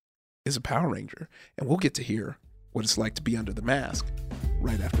is a Power Ranger, and we'll get to hear what it's like to be under the mask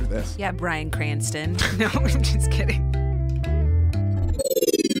right after this. Yeah, Bryan Cranston. No, I'm just kidding.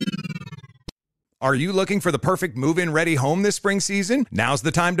 Are you looking for the perfect move-in ready home this spring season? Now's the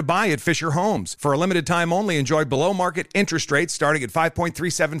time to buy at Fisher Homes. For a limited time only, enjoy below-market interest rates starting at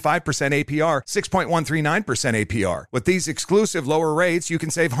 5.375% APR, 6.139% APR. With these exclusive lower rates, you can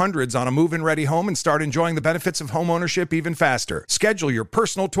save hundreds on a move-in ready home and start enjoying the benefits of homeownership even faster. Schedule your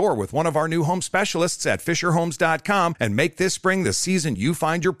personal tour with one of our new home specialists at FisherHomes.com and make this spring the season you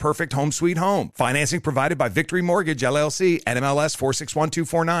find your perfect home sweet home. Financing provided by Victory Mortgage, LLC, NMLS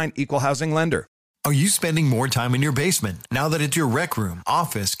 461249, Equal Housing Lender. Are you spending more time in your basement now that it's your rec room,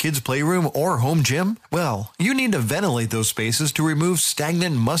 office, kids' playroom, or home gym? Well, you need to ventilate those spaces to remove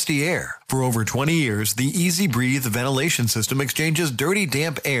stagnant, musty air. For over 20 years, the Easy Breathe ventilation system exchanges dirty,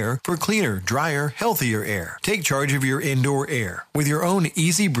 damp air for cleaner, drier, healthier air. Take charge of your indoor air with your own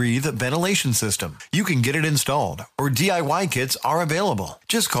Easy Breathe ventilation system. You can get it installed, or DIY kits are available.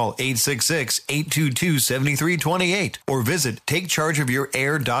 Just call 866-822-7328 or visit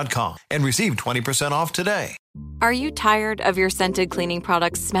takechargeofyourair.com and receive 20% off today. Are you tired of your scented cleaning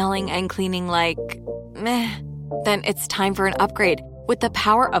products smelling and cleaning like meh? Then it's time for an upgrade with the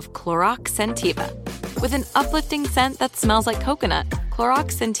power of Clorox Scentiva. With an uplifting scent that smells like coconut,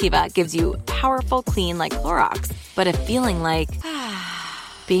 Clorox Scentiva gives you powerful clean like Clorox, but a feeling like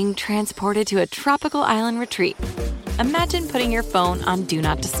being transported to a tropical island retreat. Imagine putting your phone on Do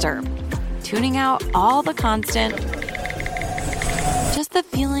Not Disturb, tuning out all the constant just the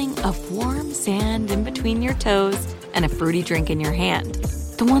feeling of warm sand in between your toes and a fruity drink in your hand.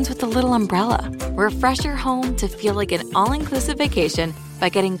 The ones with the little umbrella. Refresh your home to feel like an all-inclusive vacation by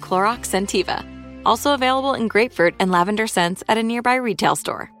getting Clorox Scentiva. Also available in grapefruit and lavender scents at a nearby retail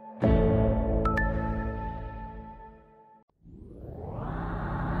store.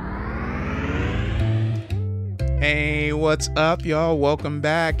 Hey, what's up, y'all? Welcome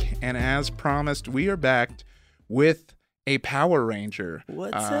back. And as promised, we are back with a Power Ranger.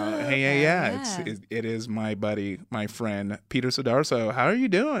 What's up? It is my buddy, my friend, Peter Sudarso. How are you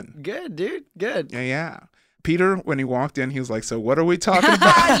doing? Good, dude. Good. Yeah. Peter, when he walked in, he was like, so what are we talking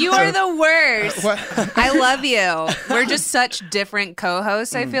about? You are the worst. What? I love you. We're just such different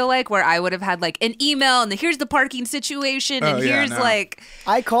co-hosts, I feel like, where I would have had like an email and here's the parking situation and like...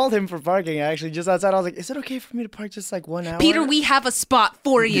 I called him for parking, actually, just outside. I was like, is it okay for me to park just like 1 hour? Peter, we have a spot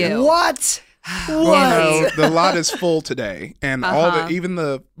for you. What? Well, no, the lot is full today, and even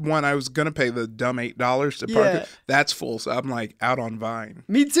the one I was gonna pay the dumb $8 to park it, that's full. So I'm like out on Vine.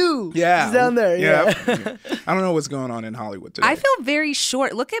 Me too. Yeah, he's down there. Yeah. I don't know what's going on in Hollywood today. I feel very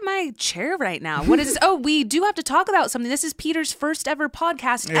short. Look at my chair right now. What is this? Oh, we do have to talk about something. This is Peter's first ever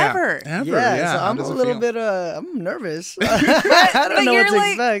podcast ever. Yeah, so I'm a little bit. I'm nervous. I don't know what to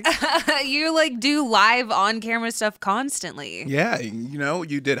expect. You like do live on camera stuff constantly. Yeah,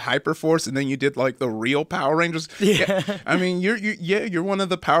 you did Hyperforce, and then you did like the real Power Rangers. Yeah. I mean, you're one of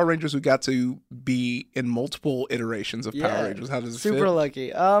the Power Rangers who got to be in multiple iterations of Power Rangers. How does it super feel?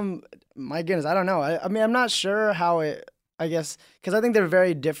 Lucky. My goodness, I don't know. I mean, I'm not sure how it. I guess because I think they're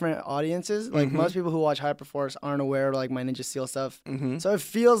very different audiences. Like most people who watch Hyperforce aren't aware of like my Ninja Steel stuff. So it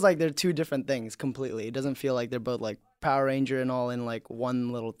feels like they're two different things completely. It doesn't feel like they're both like Power Ranger and all in like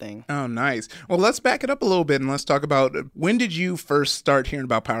one little thing. Oh, nice. Well, let's back it up a little bit and let's talk about when did you first start hearing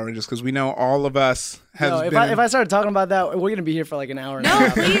about Power Rangers? Because we know all of us have if I started talking about that, we're gonna be here for like an hour. No,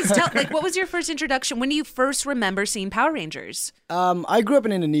 please tell. Like, what was your first introduction? When do you first remember seeing Power Rangers? I grew up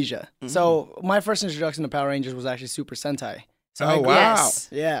in Indonesia, so my first introduction to Power Rangers was actually Super Sentai. So wow.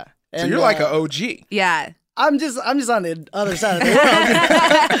 Yeah. So you're like an OG. Yeah. I'm just on the other side of the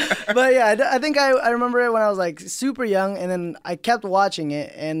world. But yeah, I think I remember it when I was like super young, and then I kept watching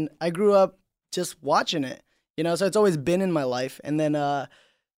it, and I grew up just watching it, so it's always been in my life. And then to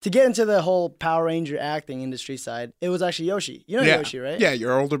get into the whole Power Ranger acting industry side, it was actually Yoshi. You know Yoshi, right? Yeah,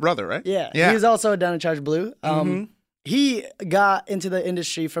 your older brother, right? Yeah. He was also down in Charge Blue. He got into the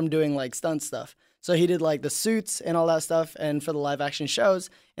industry from doing like stunt stuff. So he did like the suits and all that stuff and for the live action shows.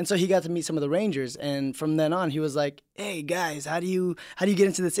 And so he got to meet some of the Rangers. And from then on, he was like, hey guys, how do you get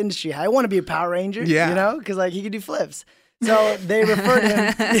into this industry? I want to be a Power Ranger, because like he could do flips. So they referred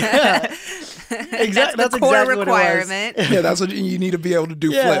him. Yeah. Exactly. That's a core requirement. Yeah, that's what you need to be able to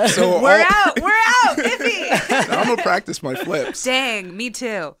do flips. So we're out. Iffy. I'm gonna practice my flips. Dang, me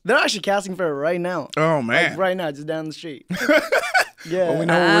too. They're actually casting for it right now. Oh man, like right now, just down the street. Yeah, well, we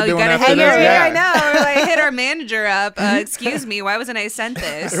know what we're doing after this. Yeah, I know. We're like, hit our manager up. Excuse me, why wasn't I sent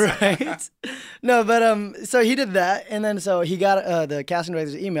this? Right. No, but so he did that, and then so he got the casting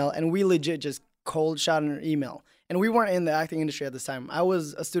director's email, and we legit just cold shot in her email. And we weren't in the acting industry at this time. I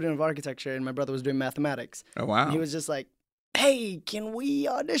was a student of architecture, and my brother was doing mathematics. Oh, wow. And he was just like, hey, can we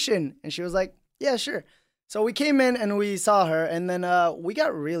audition? And she was like, yeah, sure. So we came in, and we saw her, and then we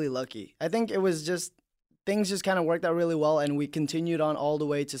got really lucky. I think it was just, things just kind of worked out really well, and we continued on all the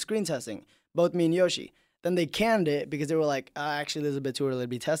way to screen testing, both me and Yoshi. Then they canned it because they were like, actually, this is a bit too early to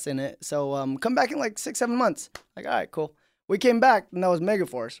be testing it. So come back in like 6-7 months. Like, all right, cool. We came back, and that was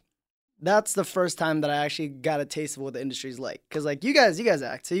Megaforce. That's the first time that I actually got a taste of what the industry's like. Because, like, you guys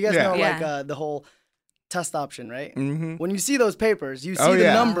act. So you guys know, like, the whole test option, right? Mm-hmm. When you see those papers, you see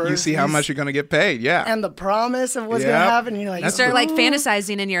the numbers. You see how much you're going to get paid, and the promise of what's going to happen. And you're like, you start, like,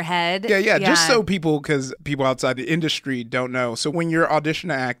 fantasizing in your head. Yeah. Just so because people outside the industry don't know. So when you're audition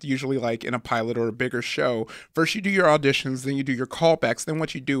to act, usually, like, in a pilot or a bigger show, first you do your auditions, then you do your callbacks. Then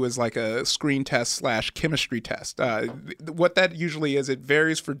what you do is, like, a screen test / chemistry test. What that usually is, it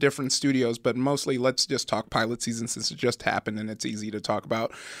varies for different studios, but mostly, let's just talk pilot season since it just happened and it's easy to talk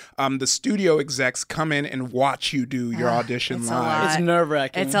about. The studio execs come in and watch you do your audition live. It's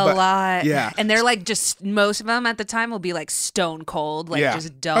nerve-wracking. It's a lot. Yeah. And they're like just, most of them at the time will be like stone cold, like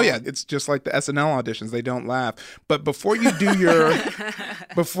just don't. Oh yeah, it's just like the SNL auditions. They don't laugh. But before you do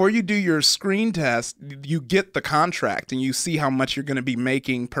your screen test, you get the contract and you see how much you're going to be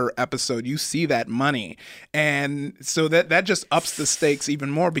making per episode. You see that money. And so that just ups the stakes even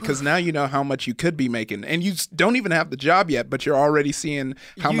more because now you know how much you could be making. And you don't even have the job yet, but you're already seeing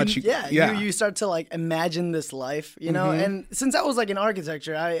how much you you start to like imagine imagine this life, you know? And since I was like in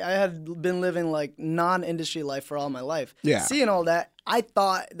architecture, I had been living like non-industry life for all my life. Yeah. Seeing all that, I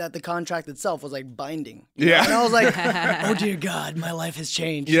thought that the contract itself was like binding. you Yeah. know? And I was like, oh dear God, my life has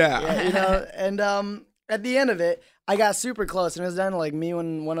changed. Yeah. You know? And at the end of it, I got super close, and it was down to like me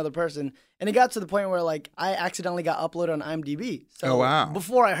and one other person. And it got to the point where like I accidentally got uploaded on IMDb. So Oh, wow.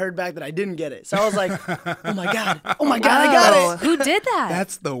 before I heard back that I didn't get it. So I was like, oh my God, I got Oh, it. who did that?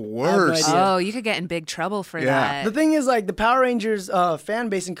 That's the worst. idea. Oh, you could get in big trouble for Yeah. that. The thing is, like, the Power Rangers fan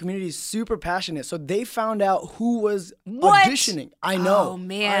base and community is super passionate. So they found out who was What? auditioning. I know. Oh,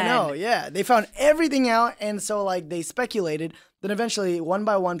 man. I know, yeah. They found everything out. And so, like, they speculated. Then eventually, one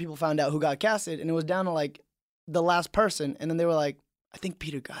by one, people found out who got casted. And it was down to, like, the last person. And then they were like, I think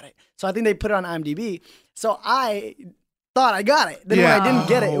Peter got it. So I think they put it on IMDb. So I thought I got it. Then when I didn't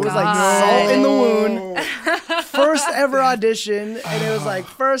get it, it was like salt in the wound. First ever audition, and it was like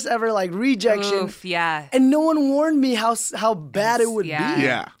first ever like rejection. Oof, yeah. And no one warned me how bad it would Yeah. be.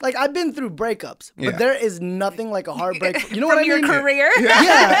 Yeah. Like I've been through breakups, but Yeah. there is nothing like a heartbreak. You know From what I your mean? career?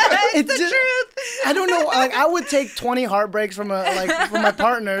 Yeah, it's the just, truth. I don't know. Like I would take 20 heartbreaks from my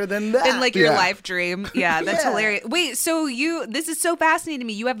partner than that. In like your Yeah. life dream. Yeah, that's Yeah. hilarious. Wait, so this is so fascinating to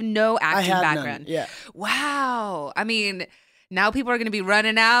me. You have no I acting have none. background. Yeah. Wow. I mean, now people are going to be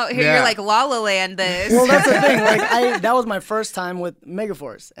running out. Here Yeah. you're like La La Land this. Well, that's the thing. Like, that was my first time with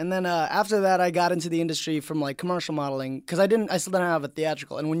Megaforce, and then after that, I got into the industry from like commercial modeling because I still didn't have a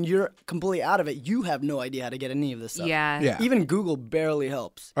theatrical. And when you're completely out of it, you have no idea how to get any of this stuff. Yeah. Yeah. Even Google barely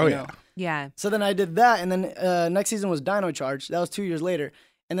helps. Oh, you yeah. know? Yeah. So then I did that, and then next season was Dino Charge. That was 2 years later.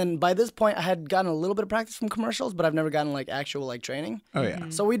 And then by this point, I had gotten a little bit of practice from commercials, but I've never gotten like actual like training. Oh, yeah.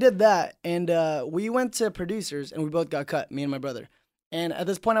 So we did that, and we went to producers, and we both got cut, me and my brother. And at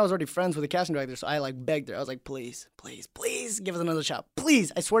this point, I was already friends with the casting director, so I like begged her. I was like, please, please, please give us another shot.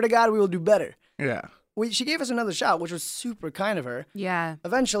 Please, I swear to God, we will do better. Yeah. She gave us another shot, which was super kind of her. Yeah.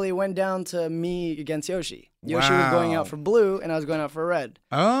 Eventually, it went down to me against Yoshi. Yoshi was going out for blue, and I was going out for red.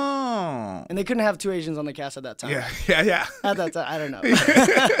 Oh. And they couldn't have two Asians on the cast at that time. Yeah. At that time, I don't know.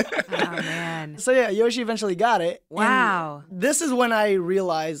 Oh, man. So yeah, Yoshi eventually got it. and Wow. this is when I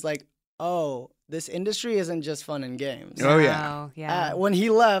realized, like, oh, this industry isn't just fun and games. Oh, yeah. Wow. Yeah. When he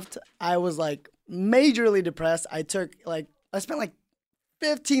left, I was like majorly depressed. I spent like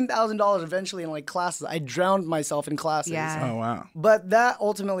 $15,000 eventually in like classes. I drowned myself in classes. Yeah. Oh, wow. But that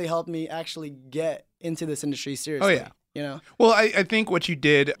ultimately helped me actually get into this industry seriously. Oh, yeah. You know? Well, I think what you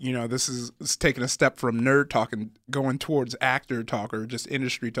did, this is taking a step from nerd talk and going towards actor talk or just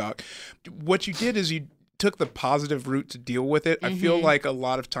industry talk. What you did is you took the positive route to deal with it. I feel like a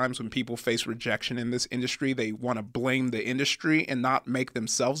lot of times when people face rejection in this industry, they want to blame the industry and not make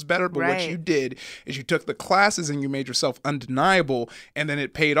themselves better. But what you did is you took the classes and you made yourself undeniable, and then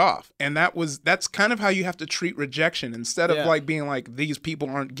it paid off. And that's kind of how you have to treat rejection. Instead of like being like, these people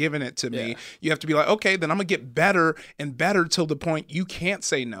aren't giving it to me, you have to be like, okay, then I'm gonna get better and better till the point you can't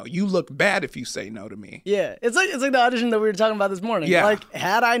say no. You look bad if you say no to me. Yeah. It's like the audition that we were talking about this morning. Yeah. Like,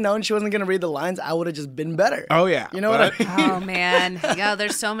 had I known she wasn't gonna read the lines, I would have just been better. Oh yeah. You know what I mean? Oh man, yeah.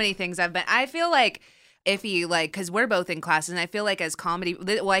 There's so many things I feel like if you like, because we're both in classes, and I feel like as comedy,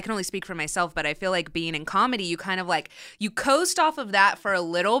 well, I can only speak for myself, but I feel like being in comedy, you kind of like, you coast off of that for a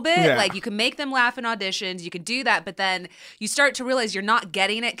little bit. Yeah. Like you can make them laugh in auditions, you can do that, but then you start to realize you're not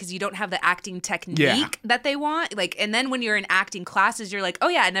getting it because you don't have the acting technique that they want. Like, and then when you're in acting classes, you're like, oh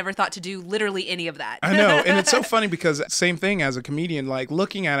yeah, I never thought to do literally any of that. I know. And it's so funny because same thing as a comedian, like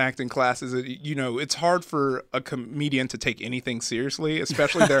looking at acting classes, it's hard for a comedian to take anything seriously,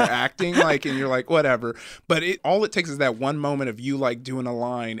 especially their acting, like, and you're like, whatever. But all it takes is that one moment of you like doing a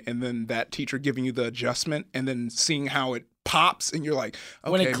line and then that teacher giving you the adjustment and then seeing how it pops and you're like,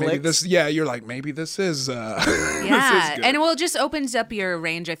 okay, When it maybe clicks. you're like, maybe this is Yeah, this is good. and it just opens up your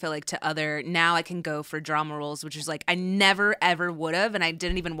range, I feel like, to other. Now I can go for drama roles, which is like I never ever would have, and I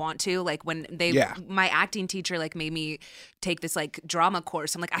didn't even want to. Like when my acting teacher like made me take this like drama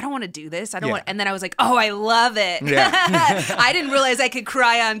course. I'm like, I don't want to do this. I don't want. And then I was like, oh, I love it. Yeah. I didn't realize I could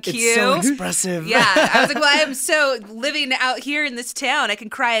cry on cue. It's so expressive. Yeah, I was like, well, I am so living out here in this town. I can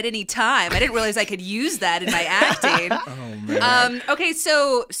cry at any time. I didn't realize I could use that in my acting. Oh man. Okay,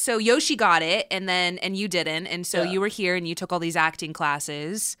 so Yoshi got it, and you didn't, and so you were here and you took all these acting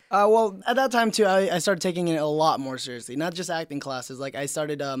classes. Well, at that time too, I started taking it a lot more seriously. Not just acting classes. Like I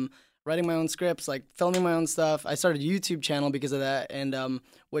started writing my own scripts, like filming my own stuff. I started a YouTube channel because of that, and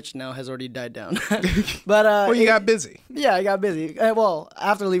which now has already died down. But Well, you got busy. Yeah, I got busy. Well,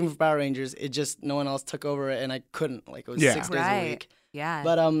 after leaving for Power Rangers, it just no one else took over it, and I couldn't. Like it was 6 days a week. Yeah.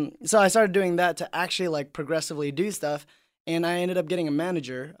 But so I started doing that to actually like progressively do stuff. And I ended up getting a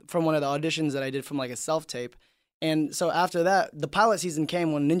manager from one of the auditions that I did from like a self-tape. And so after that, the pilot season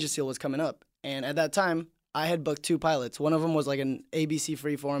came when Ninja Seal was coming up. And at that time, I had booked 2 pilots. One of them was like an ABC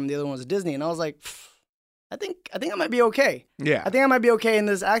Freeform, the other one was Disney. And I was like, I think I might be okay. Yeah. I think I might be okay in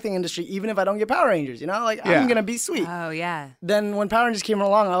this acting industry, even if I don't get Power Rangers, you know? Like, Yeah. I'm going to be sweet. Oh, yeah. Then when Power Rangers came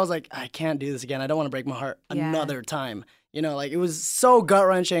along, I was like, I can't do this again. I don't want to break my heart Yeah. another time. You know, like, it was so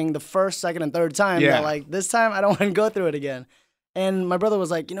gut-wrenching the first, second, and third time Yeah. that, like, this time I don't want to go through it again. And my brother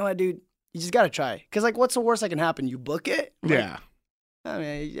was like, you know what, dude? You just got to try. Because, like, what's the worst that can happen? You book it? I'm Yeah. like, I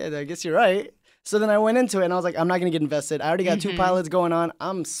mean, yeah, I guess you're right. So then I went into it, and I was like, I'm not going to get invested. I already got 2 pilots going on.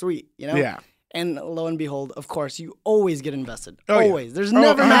 I'm sweet, you know? Yeah. And lo and behold, of course, you always get invested. Oh, yeah. Always. There's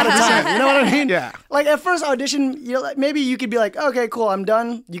never not a time. You know what I mean? Yeah. Like, at first audition, you're like, maybe you could be like, okay, cool, I'm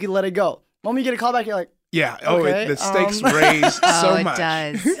done. You could let it go. The moment you get a call back, you're like, Yeah. Okay, The stakes raise so it much.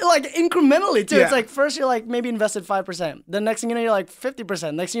 does. like incrementally too. Yeah. It's like first you're like maybe invested 5%. The next thing you know, you're like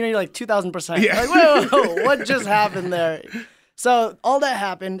 50%. Next thing you know, you're like 2,000%. Yeah. Like, whoa, what just happened there? So all that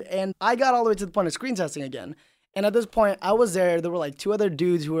happened, and I got all the way to the point of screen testing again. And at this point, I was there. There were like 2 other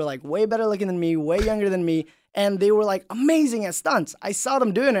dudes who were like way better looking than me, way younger than me, and they were like amazing at stunts. I saw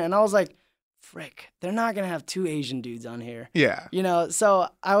them doing it, and I was like, frick, they're not gonna have 2 Asian dudes on here. Yeah. You know, so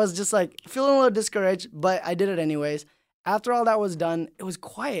I was just like feeling a little discouraged, but I did it anyways. After all that was done, it was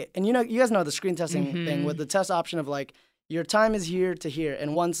quiet. And you know, you guys know the screen testing thing with the test option of like, your time is here to here.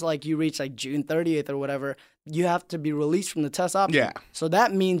 And once like you reach like June 30th or whatever, you have to be released from the test option. Yeah. So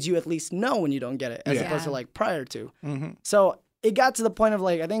that means you at least know when you don't get it, as Yeah. opposed to like prior to. Mm-hmm. So it got to the point of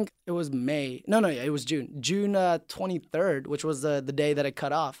like, I think it was May. No, it was June. June 23rd, which was the day that it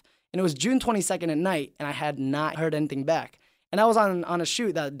cut off. And it was June 22nd at night, and I had not heard anything back. And I was on a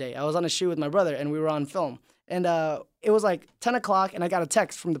shoot that day. I was on a shoot with my brother, and we were on film. And it was like 10 o'clock, and I got a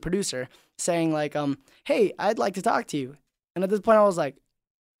text from the producer saying like, hey, I'd like to talk to you. And at this point, I was like,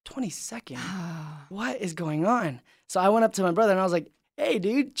 22nd? What is going on? So I went up to my brother, and I was like, hey,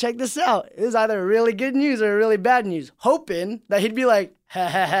 dude, check this out. It was either really good news or really bad news, hoping that he'd be like, ha,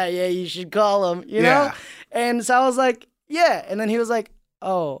 ha, ha, yeah, you should call him, you know? And so I was like, yeah. And then he was like,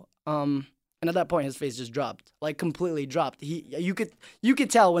 oh, and at that point, his face just dropped, like completely dropped. You could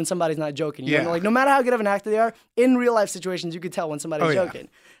tell when somebody's not joking. You know? Like no matter how good of an actor they are, in real life situations, you could tell when somebody's joking.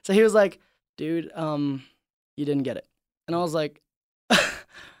 So he was like, dude, you didn't get it. And I was like,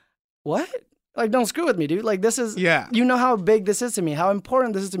 what? Like, don't screw with me, dude. Like, this is, you know how big this is to me, how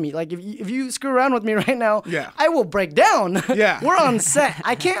important this is to me. Like, if you screw around with me right now, I will break down. We're on set.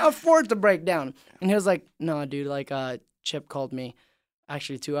 I can't afford to break down. And he was like, no, dude, like, Chip called me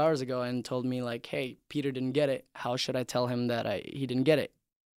actually 2 hours ago and told me, like, hey, Peter didn't get it. How should I tell him that he didn't get it?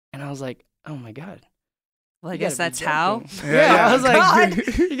 And I was like, oh, my God. Well, I guess that's how. Yeah, I was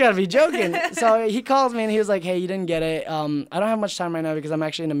like, you gotta be joking. So he calls me and he was like, hey, you didn't get it. I don't have much time right now because I'm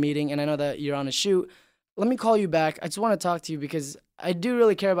actually in a meeting and I know that you're on a shoot. Let me call you back. I just want to talk to you because I do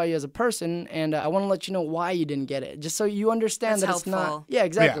really care about you as a person and I want to let you know why you didn't get it, just so you understand that's that helpful. It's not. Yeah,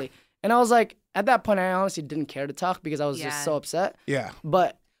 exactly. Yeah. And I was like, at that point, I honestly didn't care to talk because I was just so upset. Yeah.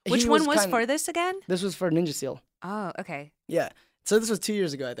 But which one was for this again? This was for Ninja Seal. Oh, okay. Yeah. So this was 2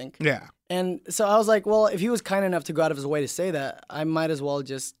 years ago, I think. Yeah. And so I was like, well, if he was kind enough to go out of his way to say that, I might as well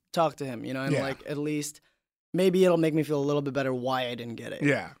just talk to him, you know, and like at least maybe it'll make me feel a little bit better why I didn't get it.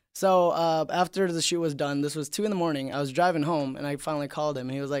 Yeah. So after the shoot was done, this was 2 a.m. I was driving home and I finally called him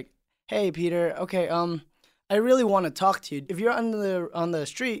and he was like, hey, Peter, okay, I really want to talk to you. If you're on the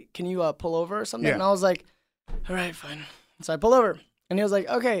street, can you pull over or something? Yeah. And I was like, all right, fine. So I pull over and he was like,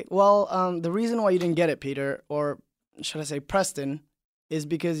 okay, well, the reason why you didn't get it, Peter, or should I say Preston, is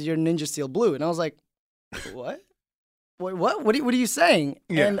because you're Ninja Seal Blue. And I was like, what? Wait, what? What are you saying?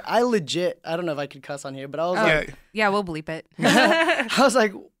 Yeah. And I legit, I don't know if I could cuss on here, but I was like... Yeah, we'll bleep it. I was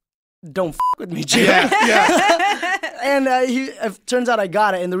like, don't f*** with me, Jim. Yeah. And it turns out I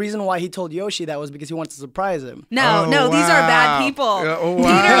got it. And the reason why he told Yoshi that was because he wanted to surprise him. No, these are bad people.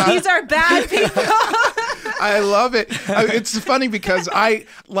 Peter, these are bad people. I love it. It's funny because I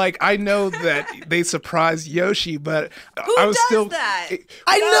know that they surprised Yoshi, but I was still that?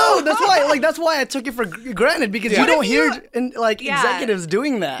 I know. That's why I took it for granted because you don't hear executives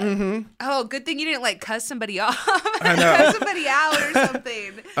doing that. Mm-hmm. Oh, good thing you didn't like cuss somebody off. I know. Cuss somebody out or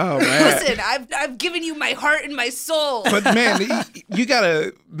something. Oh man. Listen, I've given you my heart and my soul. But man, you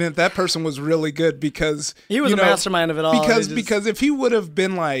gotta admit that person was really good because he was a mastermind of it all. Because if he would have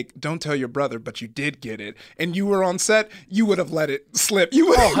been like, "Don't tell your brother," but you did get it, and you were on set, you would have let it slip. You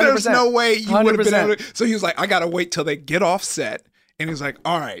would. There's no way you would have been able to. So he was like, "I gotta wait till they get off set," and he's like,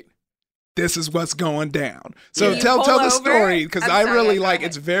 "All right, this is what's going down. So Can you tell pull the over? story, because I'm I sorry, really go like ahead.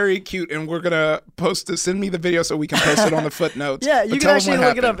 it's very cute, and we're gonna post it. Send me the video so we can post it on the footnotes. Yeah, But you can tell 'em actually what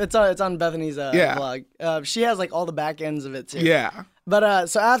look it up. happened. It's on Bethany's Yeah. vlog. She has like all the back ends of it too. Yeah. But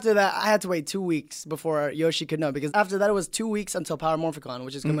so after that, I had to wait 2 weeks before Yoshi could know, because after that it was 2 weeks until Power Morphicon,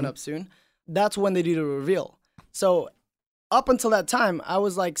 which is coming up soon. That's when they do the reveal. So up until that time, I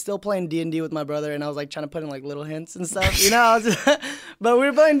was like still playing D&D with my brother, and I was like trying to put in like little hints and stuff, you know. But we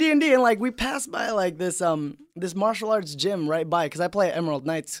were playing D&D, and like we passed by like this martial arts gym right by, because I play at Emerald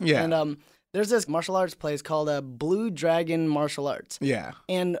Knights. Yeah. And there's this martial arts place called Blue Dragon Martial Arts. Yeah.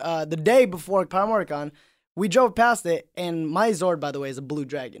 And the day before Power Morphicon, we drove past it, and my Zord, by the way, is a blue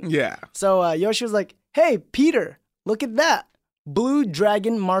dragon. Yeah. So Yoshi was like, "Hey, Peter, look at that. Blue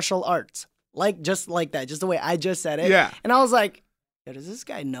Dragon Martial Arts." Just like that, just the way I just said it. Yeah. And I was like, "Yo, does this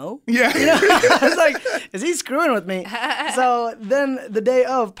guy know?" Yeah. You know? I was like, "Is he screwing with me?" So then the day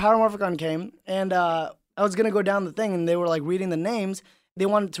of Power Morphicon came, and I was going to go down the thing, and they were like reading the names. They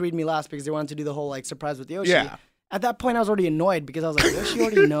wanted to read me last because they wanted to do the whole like surprise with Yoshi. Yeah. At that point, I was already annoyed because I was like, Yoshi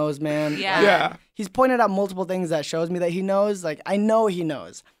already knows, man. Yeah. Yeah. He's pointed out multiple things that shows me that he knows. Like, I know he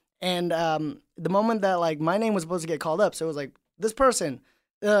knows. And the moment that, like, my name was supposed to get called up, so it was like, this person,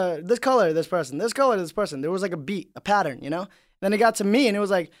 this color, this person, this color, this person. There was, like, a beat, a pattern, you know? Then it got to me, and it was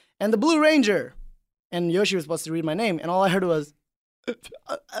like, and the Blue Ranger. And Yoshi was supposed to read my name, and all I heard was, and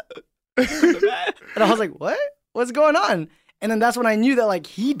I was like, what? What's going on? And then that's when I knew that, like,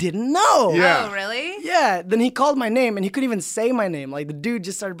 he didn't know. Yeah. Oh, really? Yeah, then he called my name, and he couldn't even say my name. Like, the dude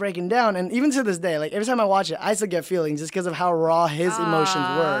just started breaking down. And even to this day, like, every time I watch it, I still get feelings just because of how raw his emotions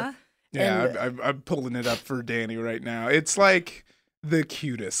were. Yeah, And- I'm pulling it up for Danny right now. It's like the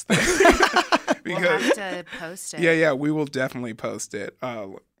cutest thing. We'll Because have to post it. yeah, we will definitely post it.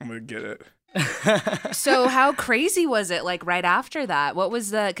 I'm gonna get it. So how crazy was it, like, right after that? What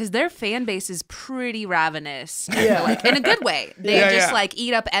was because their fan base is pretty ravenous. I feel like, in a good way. They Yeah, just, yeah. like,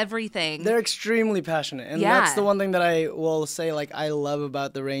 eat up everything. They're extremely passionate. And Yeah. that's the one thing that I will say, like, I love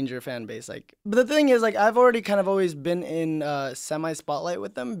about the Ranger fan base. Like, but the thing is, like, I've already kind of always been in semi-spotlight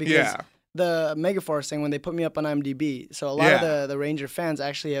with them because Yeah. the Megaforce thing, when they put me up on IMDb, so a lot Yeah. of the Ranger fans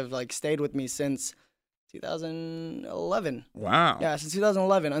actually have, like, stayed with me since 2011. Wow. Yeah, since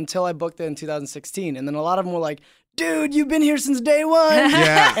 2011 until I booked it in 2016. And then a lot of them were like, dude, you've been here since day one.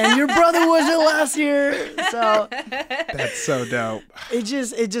 Yeah. And your brother was here last year. So That's so dope. it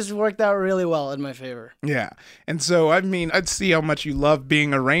just worked out really well in my favor. Yeah. And so, I mean, I'd see how much you love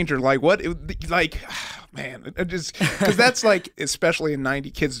being a Ranger. Like, man, it just, because that's like, especially a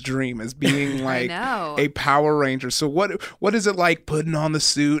 90 kid's dream, is being like know. a Power Ranger. So what is it like putting on the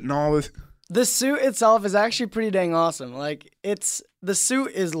suit and all this? The suit itself is actually pretty dang awesome. Like, the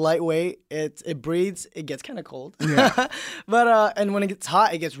suit is lightweight. It breathes. It gets kind of cold. Yeah. But and when it gets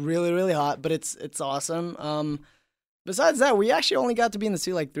hot, it gets really, really hot. But it's awesome. Besides that, we actually only got to be in the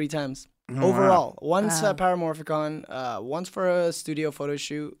suit like 3 times overall. Once at Power Morphicon, once for a studio photo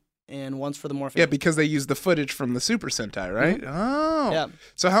shoot, and once for the Morphin. Yeah, because they use the footage from the Super Sentai, right? Oh. Yeah.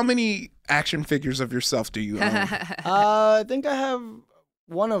 So how many action figures of yourself do you own? I think I have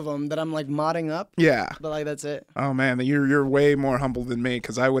one of them that I'm like modding up. Yeah. But like that's it. Oh man, you're way more humble than me,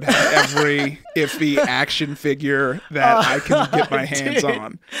 because I would have every iffy action figure that I can get my hands dude.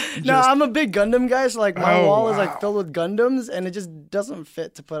 on. No, I'm a big Gundam guy, so like my Oh, wall is wow. like filled with Gundams, and it just doesn't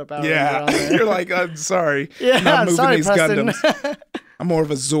fit to put a Power Ranger Yeah, on there. you're like, I'm sorry. Yeah, I'm not moving sorry, these Preston. Gundams. I'm more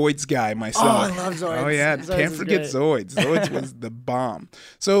of a Zoids guy myself. Oh, I love Zoids. Oh yeah, Zoids can't is forget great. Zoids. Zoids was the bomb.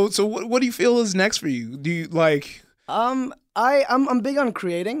 So what do you feel is next for you? Do you like? I'm big on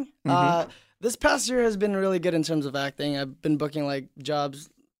creating. Mm-hmm. This past year has been really good in terms of acting. I've been booking like jobs,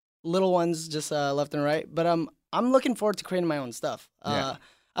 little ones, just left and right. But I'm looking forward to creating my own stuff. Yeah.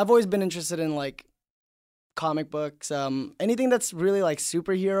 I've always been interested in like comic books, anything that's really like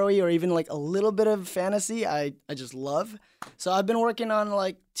superhero-y or even like a little bit of fantasy. I just love. So I've been working on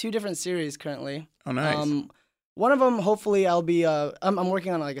like 2 different series currently. Oh, nice. One of them, hopefully, I'll be. I'm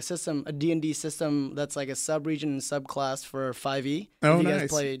working on like a system, a D&D system that's like a sub-region and subclass for 5e. Oh, if you nice. guys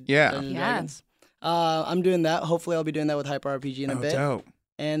played Yeah. Dungeons and Yeah. Dragons. I'm doing that. Hopefully, I'll be doing that with Hyper RPG in a Oh, bit. dope.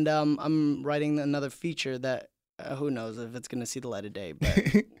 And I'm writing another feature that who knows if it's gonna see the light of day.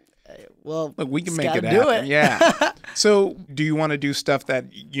 But well, Look, we can just make it gotta happen. do it. Yeah. So, do you want to do stuff that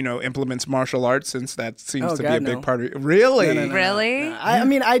implements martial arts, since that seems Oh, to be God, a big no. part of it? Really? No. Really? I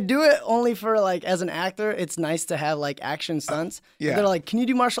mean, I do it only for like as an actor. It's nice to have like action stunts. yeah. They're like, "Can you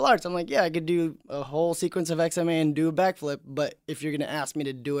do martial arts?" I'm like, "Yeah, I could do a whole sequence of XMA and do a backflip." But if you're gonna ask me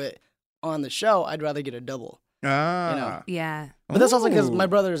to do it on the show, I'd rather get a double. Ah. know. Yeah. But that's also because Ooh. my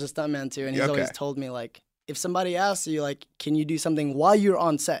brother is a stuntman too, and he's Okay. always told me like, if somebody asks you like, "Can you do something while you're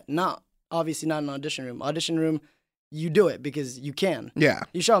on set?" Not obviously not an audition room. Audition room, you do it because you can. Yeah.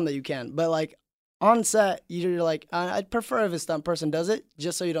 You show them that you can. But like on set, you're like, I'd prefer if a stunt person does it,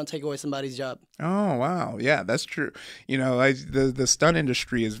 just so you don't take away somebody's job. Oh, wow. Yeah, that's true. You know, the stunt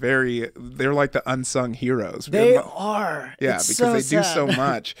industry is they're like the unsung heroes. They are. Yeah, it's because so they do sad. so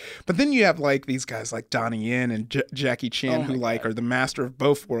much. But then you have like these guys like Donnie Yen and Jackie Chan who like are the master of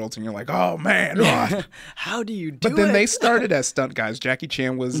both worlds. And you're like, oh, man. Oh. How do you do it? But then they started as stunt guys. Jackie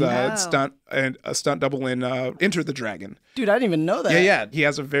Chan was a stunt double in Enter the Dragon. Dude, I didn't even know that. Yeah. He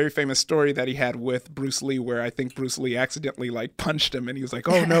has a very famous story that he had with Bruce Lee where I think Bruce Lee accidentally like punched him and he was like,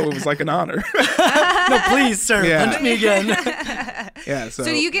 oh, no, it was like an honor. No, please, sir, punch me again. Yeah. So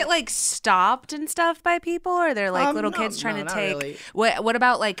do you get like stopped and stuff by people, or they're like little kids trying to not take? really. What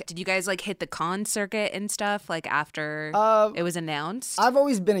about like? Did you guys like hit the con circuit and stuff like after it was announced? I've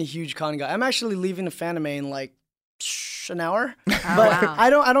always been a huge con guy. I'm actually leaving the Fanime in like an hour. Oh, But wow. I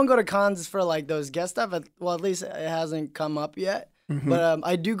don't go to cons for like those guest stuff. Well, at least it hasn't come up yet. Mm-hmm. But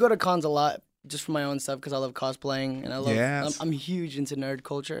I do go to cons a lot just for my own stuff because I love cosplaying and I love. Yes. I'm huge into nerd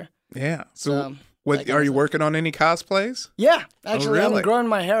culture. yeah. So So, what that kind are of you stuff. working on any cosplays? Yeah, actually, really? I'm growing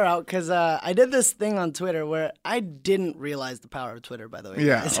my hair out because I did this thing on Twitter where I didn't realize the power of Twitter. By the way,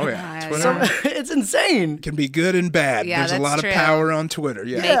 Yeah. guys. Oh yeah. Yeah, Twitter So, it's insane. can be good and bad. Yeah, There's a that's lot true. of power on Twitter.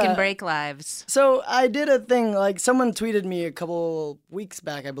 Yeah. Make and break lives. So I did a thing, like someone tweeted me a couple weeks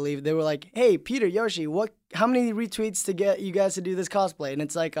back, I believe. They were like, "Hey, Peter, Yoshi, how many retweets to get you guys to do this cosplay?" And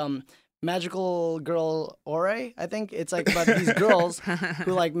it's like Magical Girl Ore, I think. It's like about these girls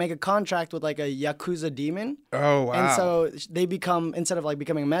who like make a contract with like a Yakuza demon. Oh wow. And so they become, instead of like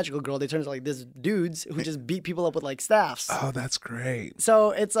becoming a magical girl, they turn into like these dudes who just beat people up with like staffs. Oh, that's great. So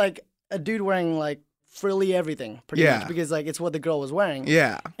it's like a dude wearing like frilly everything, pretty Yeah. much, because like it's what the girl was wearing.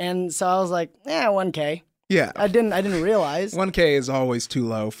 Yeah. And so I was like, 1K. Yeah. I didn't realize. 1K is always too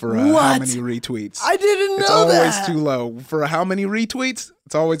low for how What? many retweets. I didn't know It's always that. too low for how many retweets.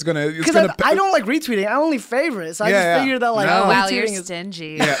 It's always gonna. It's Because gonna. I don't like retweeting. I only favorite. So I Yeah, just figured that like No. Oh wow, you're retweeting is.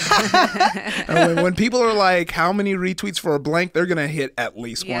 stingy. And when people are like, "How many retweets for a blank?" They're gonna hit at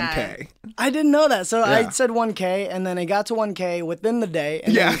least Yeah. 1K. I didn't know that. So Yeah. I said 1K, and then it got to 1K within the day.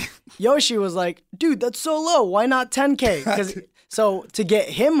 And Yeah. then Yoshi was like, "Dude, that's so low. Why not 10K?" So to get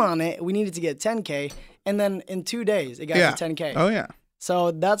him on it, we needed to get 10K, and then in 2 days it got Yeah. to 10K. Oh yeah.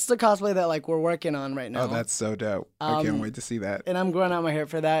 So that's the cosplay that like we're working on right now. Oh, that's so dope. I can't wait to see that. And I'm growing out my hair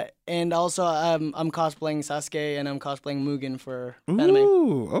for that. And also, I'm cosplaying Sasuke and I'm cosplaying Mugen for anime.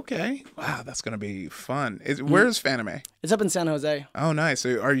 Ooh, okay. Wow, that's gonna be fun. Where's Fanime? It's up in San Jose. Oh, nice.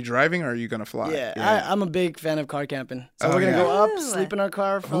 So are you driving or are you gonna fly? Yeah, I'm a big fan of car camping. So Oh, we're gonna yeah. go up, Ooh. sleep in our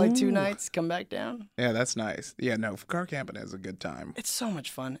car for like 2 Ooh. nights, come back down. Yeah, that's nice. Yeah, no, car camping is a good time. It's so much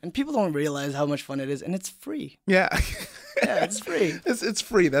fun, and people don't realize how much fun it is, and it's free. Yeah. Yeah, it's free. It's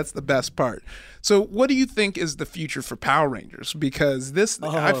free. That's the best part. So, what do you think is the future for Power Rangers? Because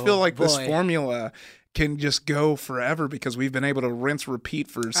I feel like this boy. formula can just go forever because we've been able to rinse repeat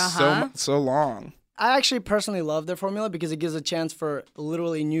for so long. I actually personally love their formula because it gives a chance for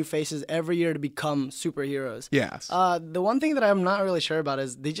literally new faces every year to become superheroes. Yes. The one thing that I'm not really sure about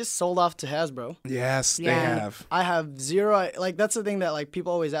is they just sold off to Hasbro. Yes, they Yeah. have. I have zero, like, that's the thing that, like,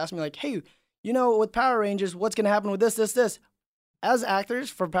 people always ask me, like, hey, you know, with Power Rangers, what's going to happen with this? As actors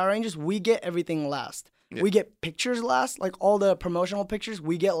for Power Rangers, we get everything last. Yeah. We get pictures last, like, all the promotional pictures,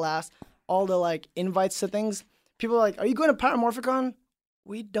 we get last. All the, like, invites to things. People are like, are you going to Power Morphicon?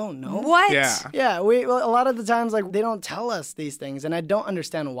 We don't know. What? Yeah. Yeah, well, a lot of the times, like, they don't tell us these things, and I don't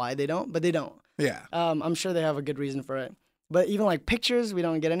understand why they don't, but they don't. Yeah. I'm sure they have a good reason for it. But even like pictures, we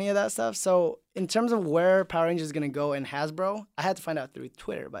don't get any of that stuff. So in terms of where Power Rangers is gonna go in Hasbro, I had to find out through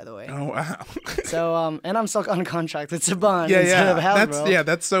Twitter, by the way. Oh wow. So and I'm still on contract with Saban yeah, instead yeah. of Hasbro.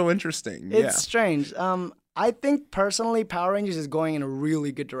 That's so interesting. It's strange. I think personally, Power Rangers is going in a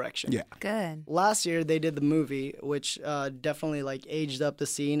really good direction. Yeah. Good. Last year they did the movie, which definitely like aged up the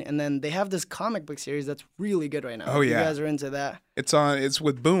scene, and then they have this comic book series that's really good right now. Oh, If yeah. you guys are into that. It's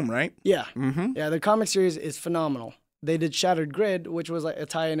with Boom, right? Yeah. Mm-hmm. Yeah, the comic series is phenomenal. They did Shattered Grid, which was like a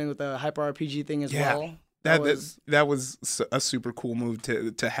tie-in with a hyper RPG thing as Yeah. well. That was a super cool move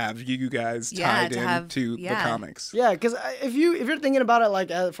to have you guys Yeah, tied to have- into the yeah. comics. Yeah, because if you're thinking about it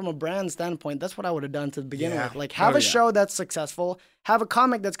like from a brand standpoint, that's what I would have done to begin Yeah. with. Like have Oh, a yeah. show that's successful, have a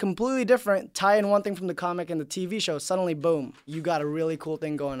comic that's completely different, tie in one thing from the comic and the TV show. Suddenly, boom, you got a really cool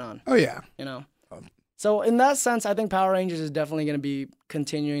thing going on. Oh yeah. You know. So in that sense, I think Power Rangers is definitely going to be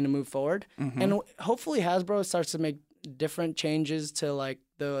continuing to move forward, and hopefully Hasbro starts to make different changes to like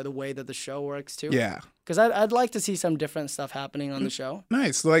the way that the show works too. Yeah. Because I'd like to see some different stuff happening on the show.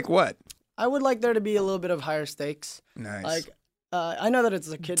 Nice. Like what? I would like there to be a little bit of higher stakes. Nice. Like I know that it's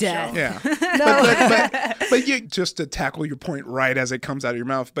a kid Death. show. Yeah. No, But you, just to tackle your point right as it comes out of your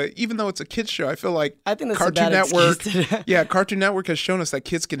mouth, but even though it's a kid's show, I feel like I think that's Cartoon a bad Network, excuse. yeah, Cartoon Network has shown us that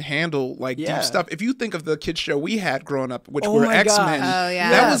kids can handle like Yeah. deep stuff. If you think of the kids show we had growing up, which Oh were my X-Men, gosh. Oh, yeah.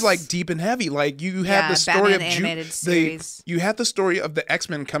 that Yes. was like deep and heavy. Like you had Yeah, the story Batman of animated series. you had the story of the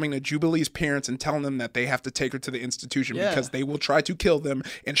X-Men coming to Jubilee's parents and telling them that they have to take her to the institution Yeah. because they will try to kill them.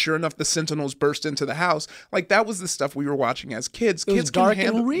 And sure enough, the Sentinels burst into the house. Like that was the stuff we were watching as kids. It was Kids dark can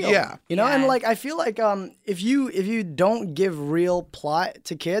handle, and real. Yeah. You know, and Yeah. like I feel like if you don't give real plot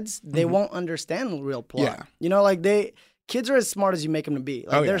to kids, they won't understand real plot. Yeah. You know, like kids are as smart as you make them to be.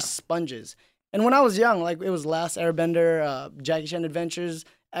 Like Oh, they're yeah. sponges. And when I was young, like it was Last Airbender, Jackie Chan Adventures,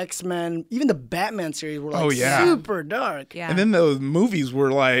 X-Men, even the Batman series were like Oh, yeah. super dark. Yeah. And then those movies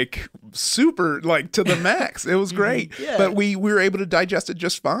were like super, like to the max. It was great. Yeah. But we were able to digest it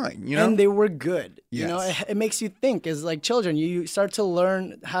just fine, you know? And they were good. You know, Yes. it makes you think as like children. You start to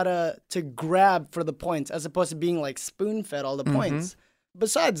learn how to grab for the points as opposed to being like spoon fed all the points.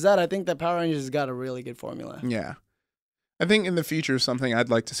 Besides that, I think that Power Rangers has got a really good formula. Yeah. I think in the future something I'd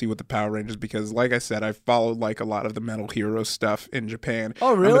like to see with the Power Rangers because like I said, I followed like a lot of the Metal Hero stuff in Japan.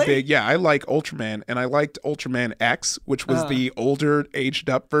 Oh, I'm really? a big, I like Ultraman and I liked Ultraman X, which was the older aged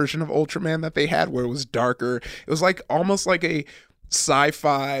up version of Ultraman that they had where it was darker. It was like almost like a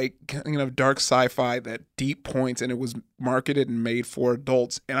sci-fi, dark sci-fi that deep points and it was marketed and made for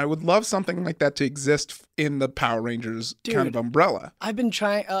adults. And I would love something like that to exist in the Power Rangers kind of Dude. umbrella. I've been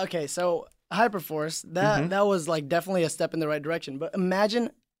trying. Okay, so Hyperforce, that was like definitely a step in the right direction. But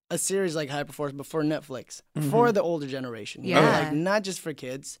imagine a series like Hyperforce before Netflix, for the older generation. You know, Yeah. like not just for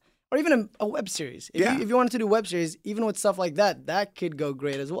kids, or even a web series. If, Yeah. if you wanted to do web series, even with stuff like that, that could go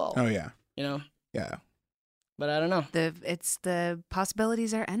great as well. Oh yeah. You know, Yeah. but I don't know. The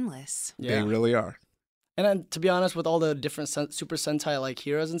possibilities are endless. They really are. And then, to be honest, with all the different Super Sentai like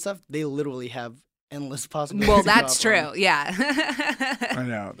heroes and stuff, they literally have endless possibilities. Well, to go that's off true. on. Yeah. I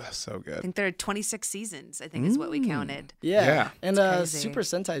know. That's so I good. think there are 26 seasons, I think is what we counted. Yeah. Yeah. And crazy. Super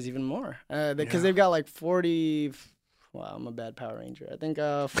Sentai even more. Because Yeah. they've got like 40. Wow, I'm a bad Power Ranger. I think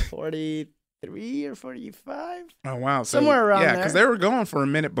 43 or 45. Oh wow! So, Somewhere around yeah, because there. they were going for a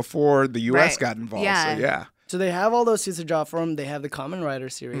minute before the U.S. Right. got involved. Yeah. So yeah, So they have all those suits to draw from. They have the Kamen Rider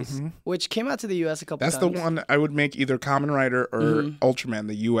series, which came out to the U.S. a couple that's the times. one I would make either Kamen Rider or Ultraman,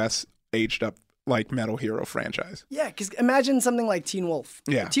 the U.S. aged up like Metal Hero franchise. Yeah, because imagine something like Teen Wolf.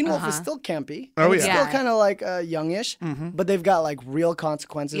 Yeah. Teen Wolf is still campy. Oh, and it's yeah. still kind of like youngish, but they've got like real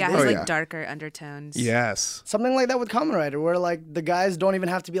consequences. Yeah, it They- has Oh, like yeah. darker undertones. Yes. Something like that with Kamen Rider, where like the guys don't even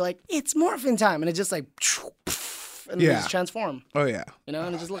have to be like, it's morphin time, and it just like, and they Yeah. just transform. Oh yeah. You know,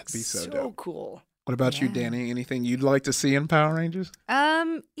 and it just looks be so so dope. cool. What about you, Danny? Anything you'd like to see in Power Rangers?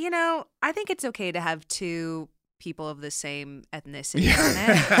 I think it's okay to have two people of the same ethnicity on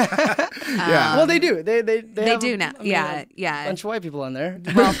it. Yeah. Well, they do. They have do a- now. I mean, Yeah, a yeah. bunch of white people on there.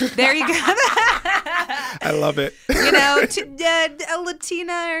 Well, there you go. I love it. A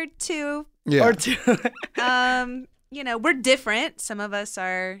Latina or two. Yeah. Or two. We're different. Some of us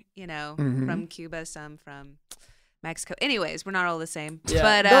are, Mm-hmm. from Cuba, some from Mexico. Anyways, we're not all the same. Yeah.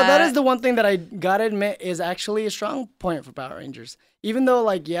 But Though that is the one thing that I gotta admit is actually a strong point for Power Rangers. Even though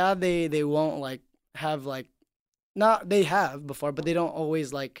they won't like have like not they have before, but they don't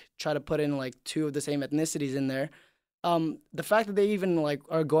always like try to put in like two of the same ethnicities in there. The fact that they even like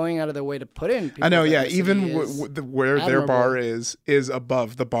are going out of their way to put in people I know. of Yeah. ethnicity Even is where their bar admirable. is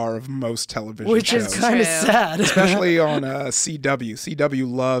above the bar of most television which shows. is kind of True. sad. Especially on CW. CW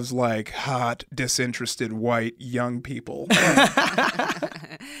loves like hot, disinterested white young people.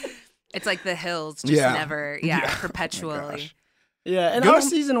 it's like the hills just Yeah. never, Yeah. Oh my perpetually. gosh. Yeah, and Good our on-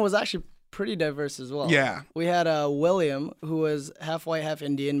 season was actually pretty diverse as well. Yeah. We had William, who was half white, half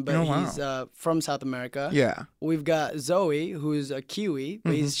Indian, but Oh, wow. he's from South America. Yeah. We've got Zoe, who's a Kiwi,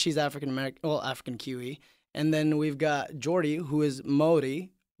 but Mm-hmm. she's African American, well, African Kiwi. And then we've got Jordy, who is Maori,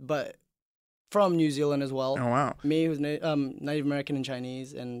 but from New Zealand as well. Oh wow. Me, who's Native American and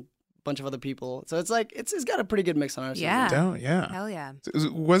Chinese, and a bunch of other people. So it's like it's got a pretty good mix on our season. Yeah. Oh yeah. Hell yeah.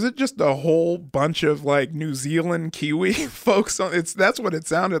 Was it just a whole bunch of like New Zealand Kiwi folks on that's what it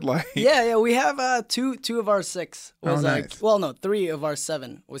sounded like. Yeah, we have two of our 6 Oh, was nice. 3 of our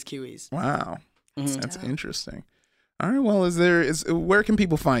 7 was Kiwis. Wow. Mm-hmm. That's interesting. All right, well, where can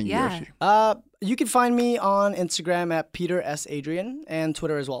people find you, Yeah. Yoshi? You can find me on Instagram at Peter S. Adrian and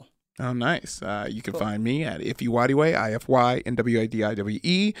Twitter as well. Oh, nice. You can find me at Ifywadiwe,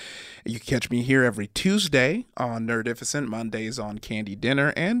 IFYNWIDIWE. You can catch me here every Tuesday on Nerdificent, Mondays on Candy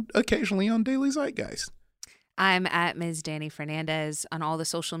Dinner, and occasionally on Daily Zeitgeist. I'm at Ms. Danny Fernandez on all the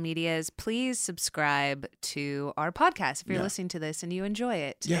social medias. Please subscribe to our podcast if you're listening to this and you enjoy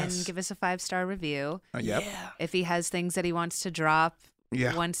it. Yes. And give us a 5-star review. Yep. If he has things that he wants to drop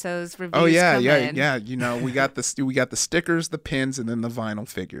once those reviews come in. You know, we got the stickers, the pins, and then the vinyl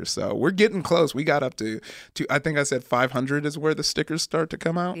figures. So we're getting close. We got up to I think I said 500 is where the stickers start to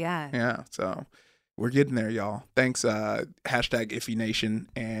come out. Yeah. So we're getting there, y'all. Thanks, hashtag Iffy Nation,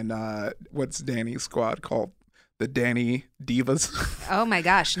 and what's Danny's squad called? The Danny Divas. Oh my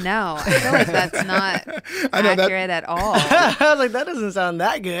gosh, no. I feel like that's not accurate at all. I was like, that doesn't sound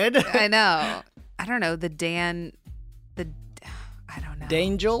that good. I know. I don't know. I don't know.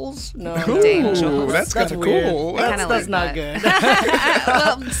 Dangels? No. Dangels. That's kind of weird. cool. That's like not good.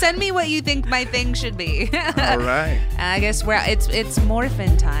 Well, send me what you think my thing should be. All right. I guess it's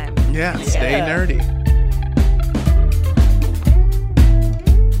morphin time. Yeah, stay nerdy.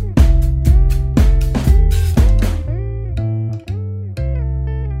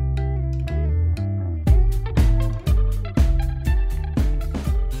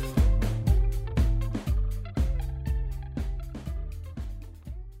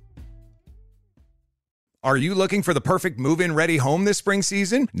 Are you looking for the perfect move-in ready home this spring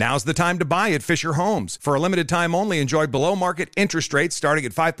season? Now's the time to buy at Fisher Homes. For a limited time only, enjoy below-market interest rates starting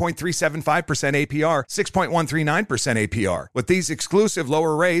at 5.375% APR, 6.139% APR. With these exclusive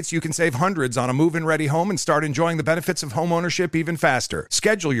lower rates, you can save hundreds on a move-in ready home and start enjoying the benefits of home ownership even faster.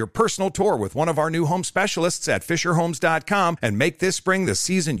 Schedule your personal tour with one of our new home specialists at FisherHomes.com and make this spring the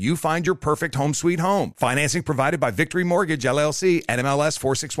season you find your perfect home sweet home. Financing provided by Victory Mortgage, LLC, NMLS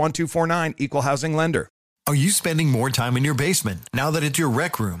 461249, Equal Housing Lender. Are you spending more time in your basement now that it's your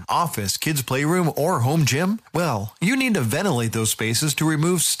rec room, office, kids' playroom, or home gym? Well, you need to ventilate those spaces to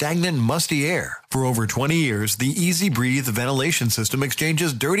remove stagnant, musty air. For over 20 years, the Easy Breathe ventilation system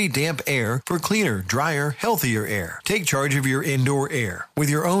exchanges dirty, damp air for cleaner, drier, healthier air. Take charge of your indoor air with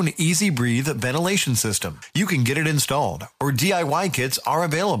your own Easy Breathe ventilation system. You can get it installed, or DIY kits are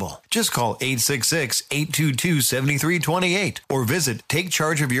available. Just call 866-822-7328 or visit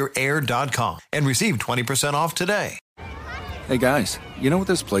takechargeofyourair.com and receive 20% off today. Hey guys, you know what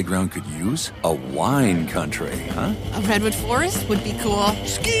this playground could use? A wine country, huh? A redwood forest would be cool.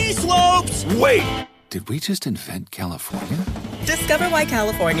 Ski slopes! Wait! Did we just invent California? Discover why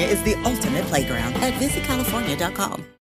California is the ultimate playground at visitcalifornia.com.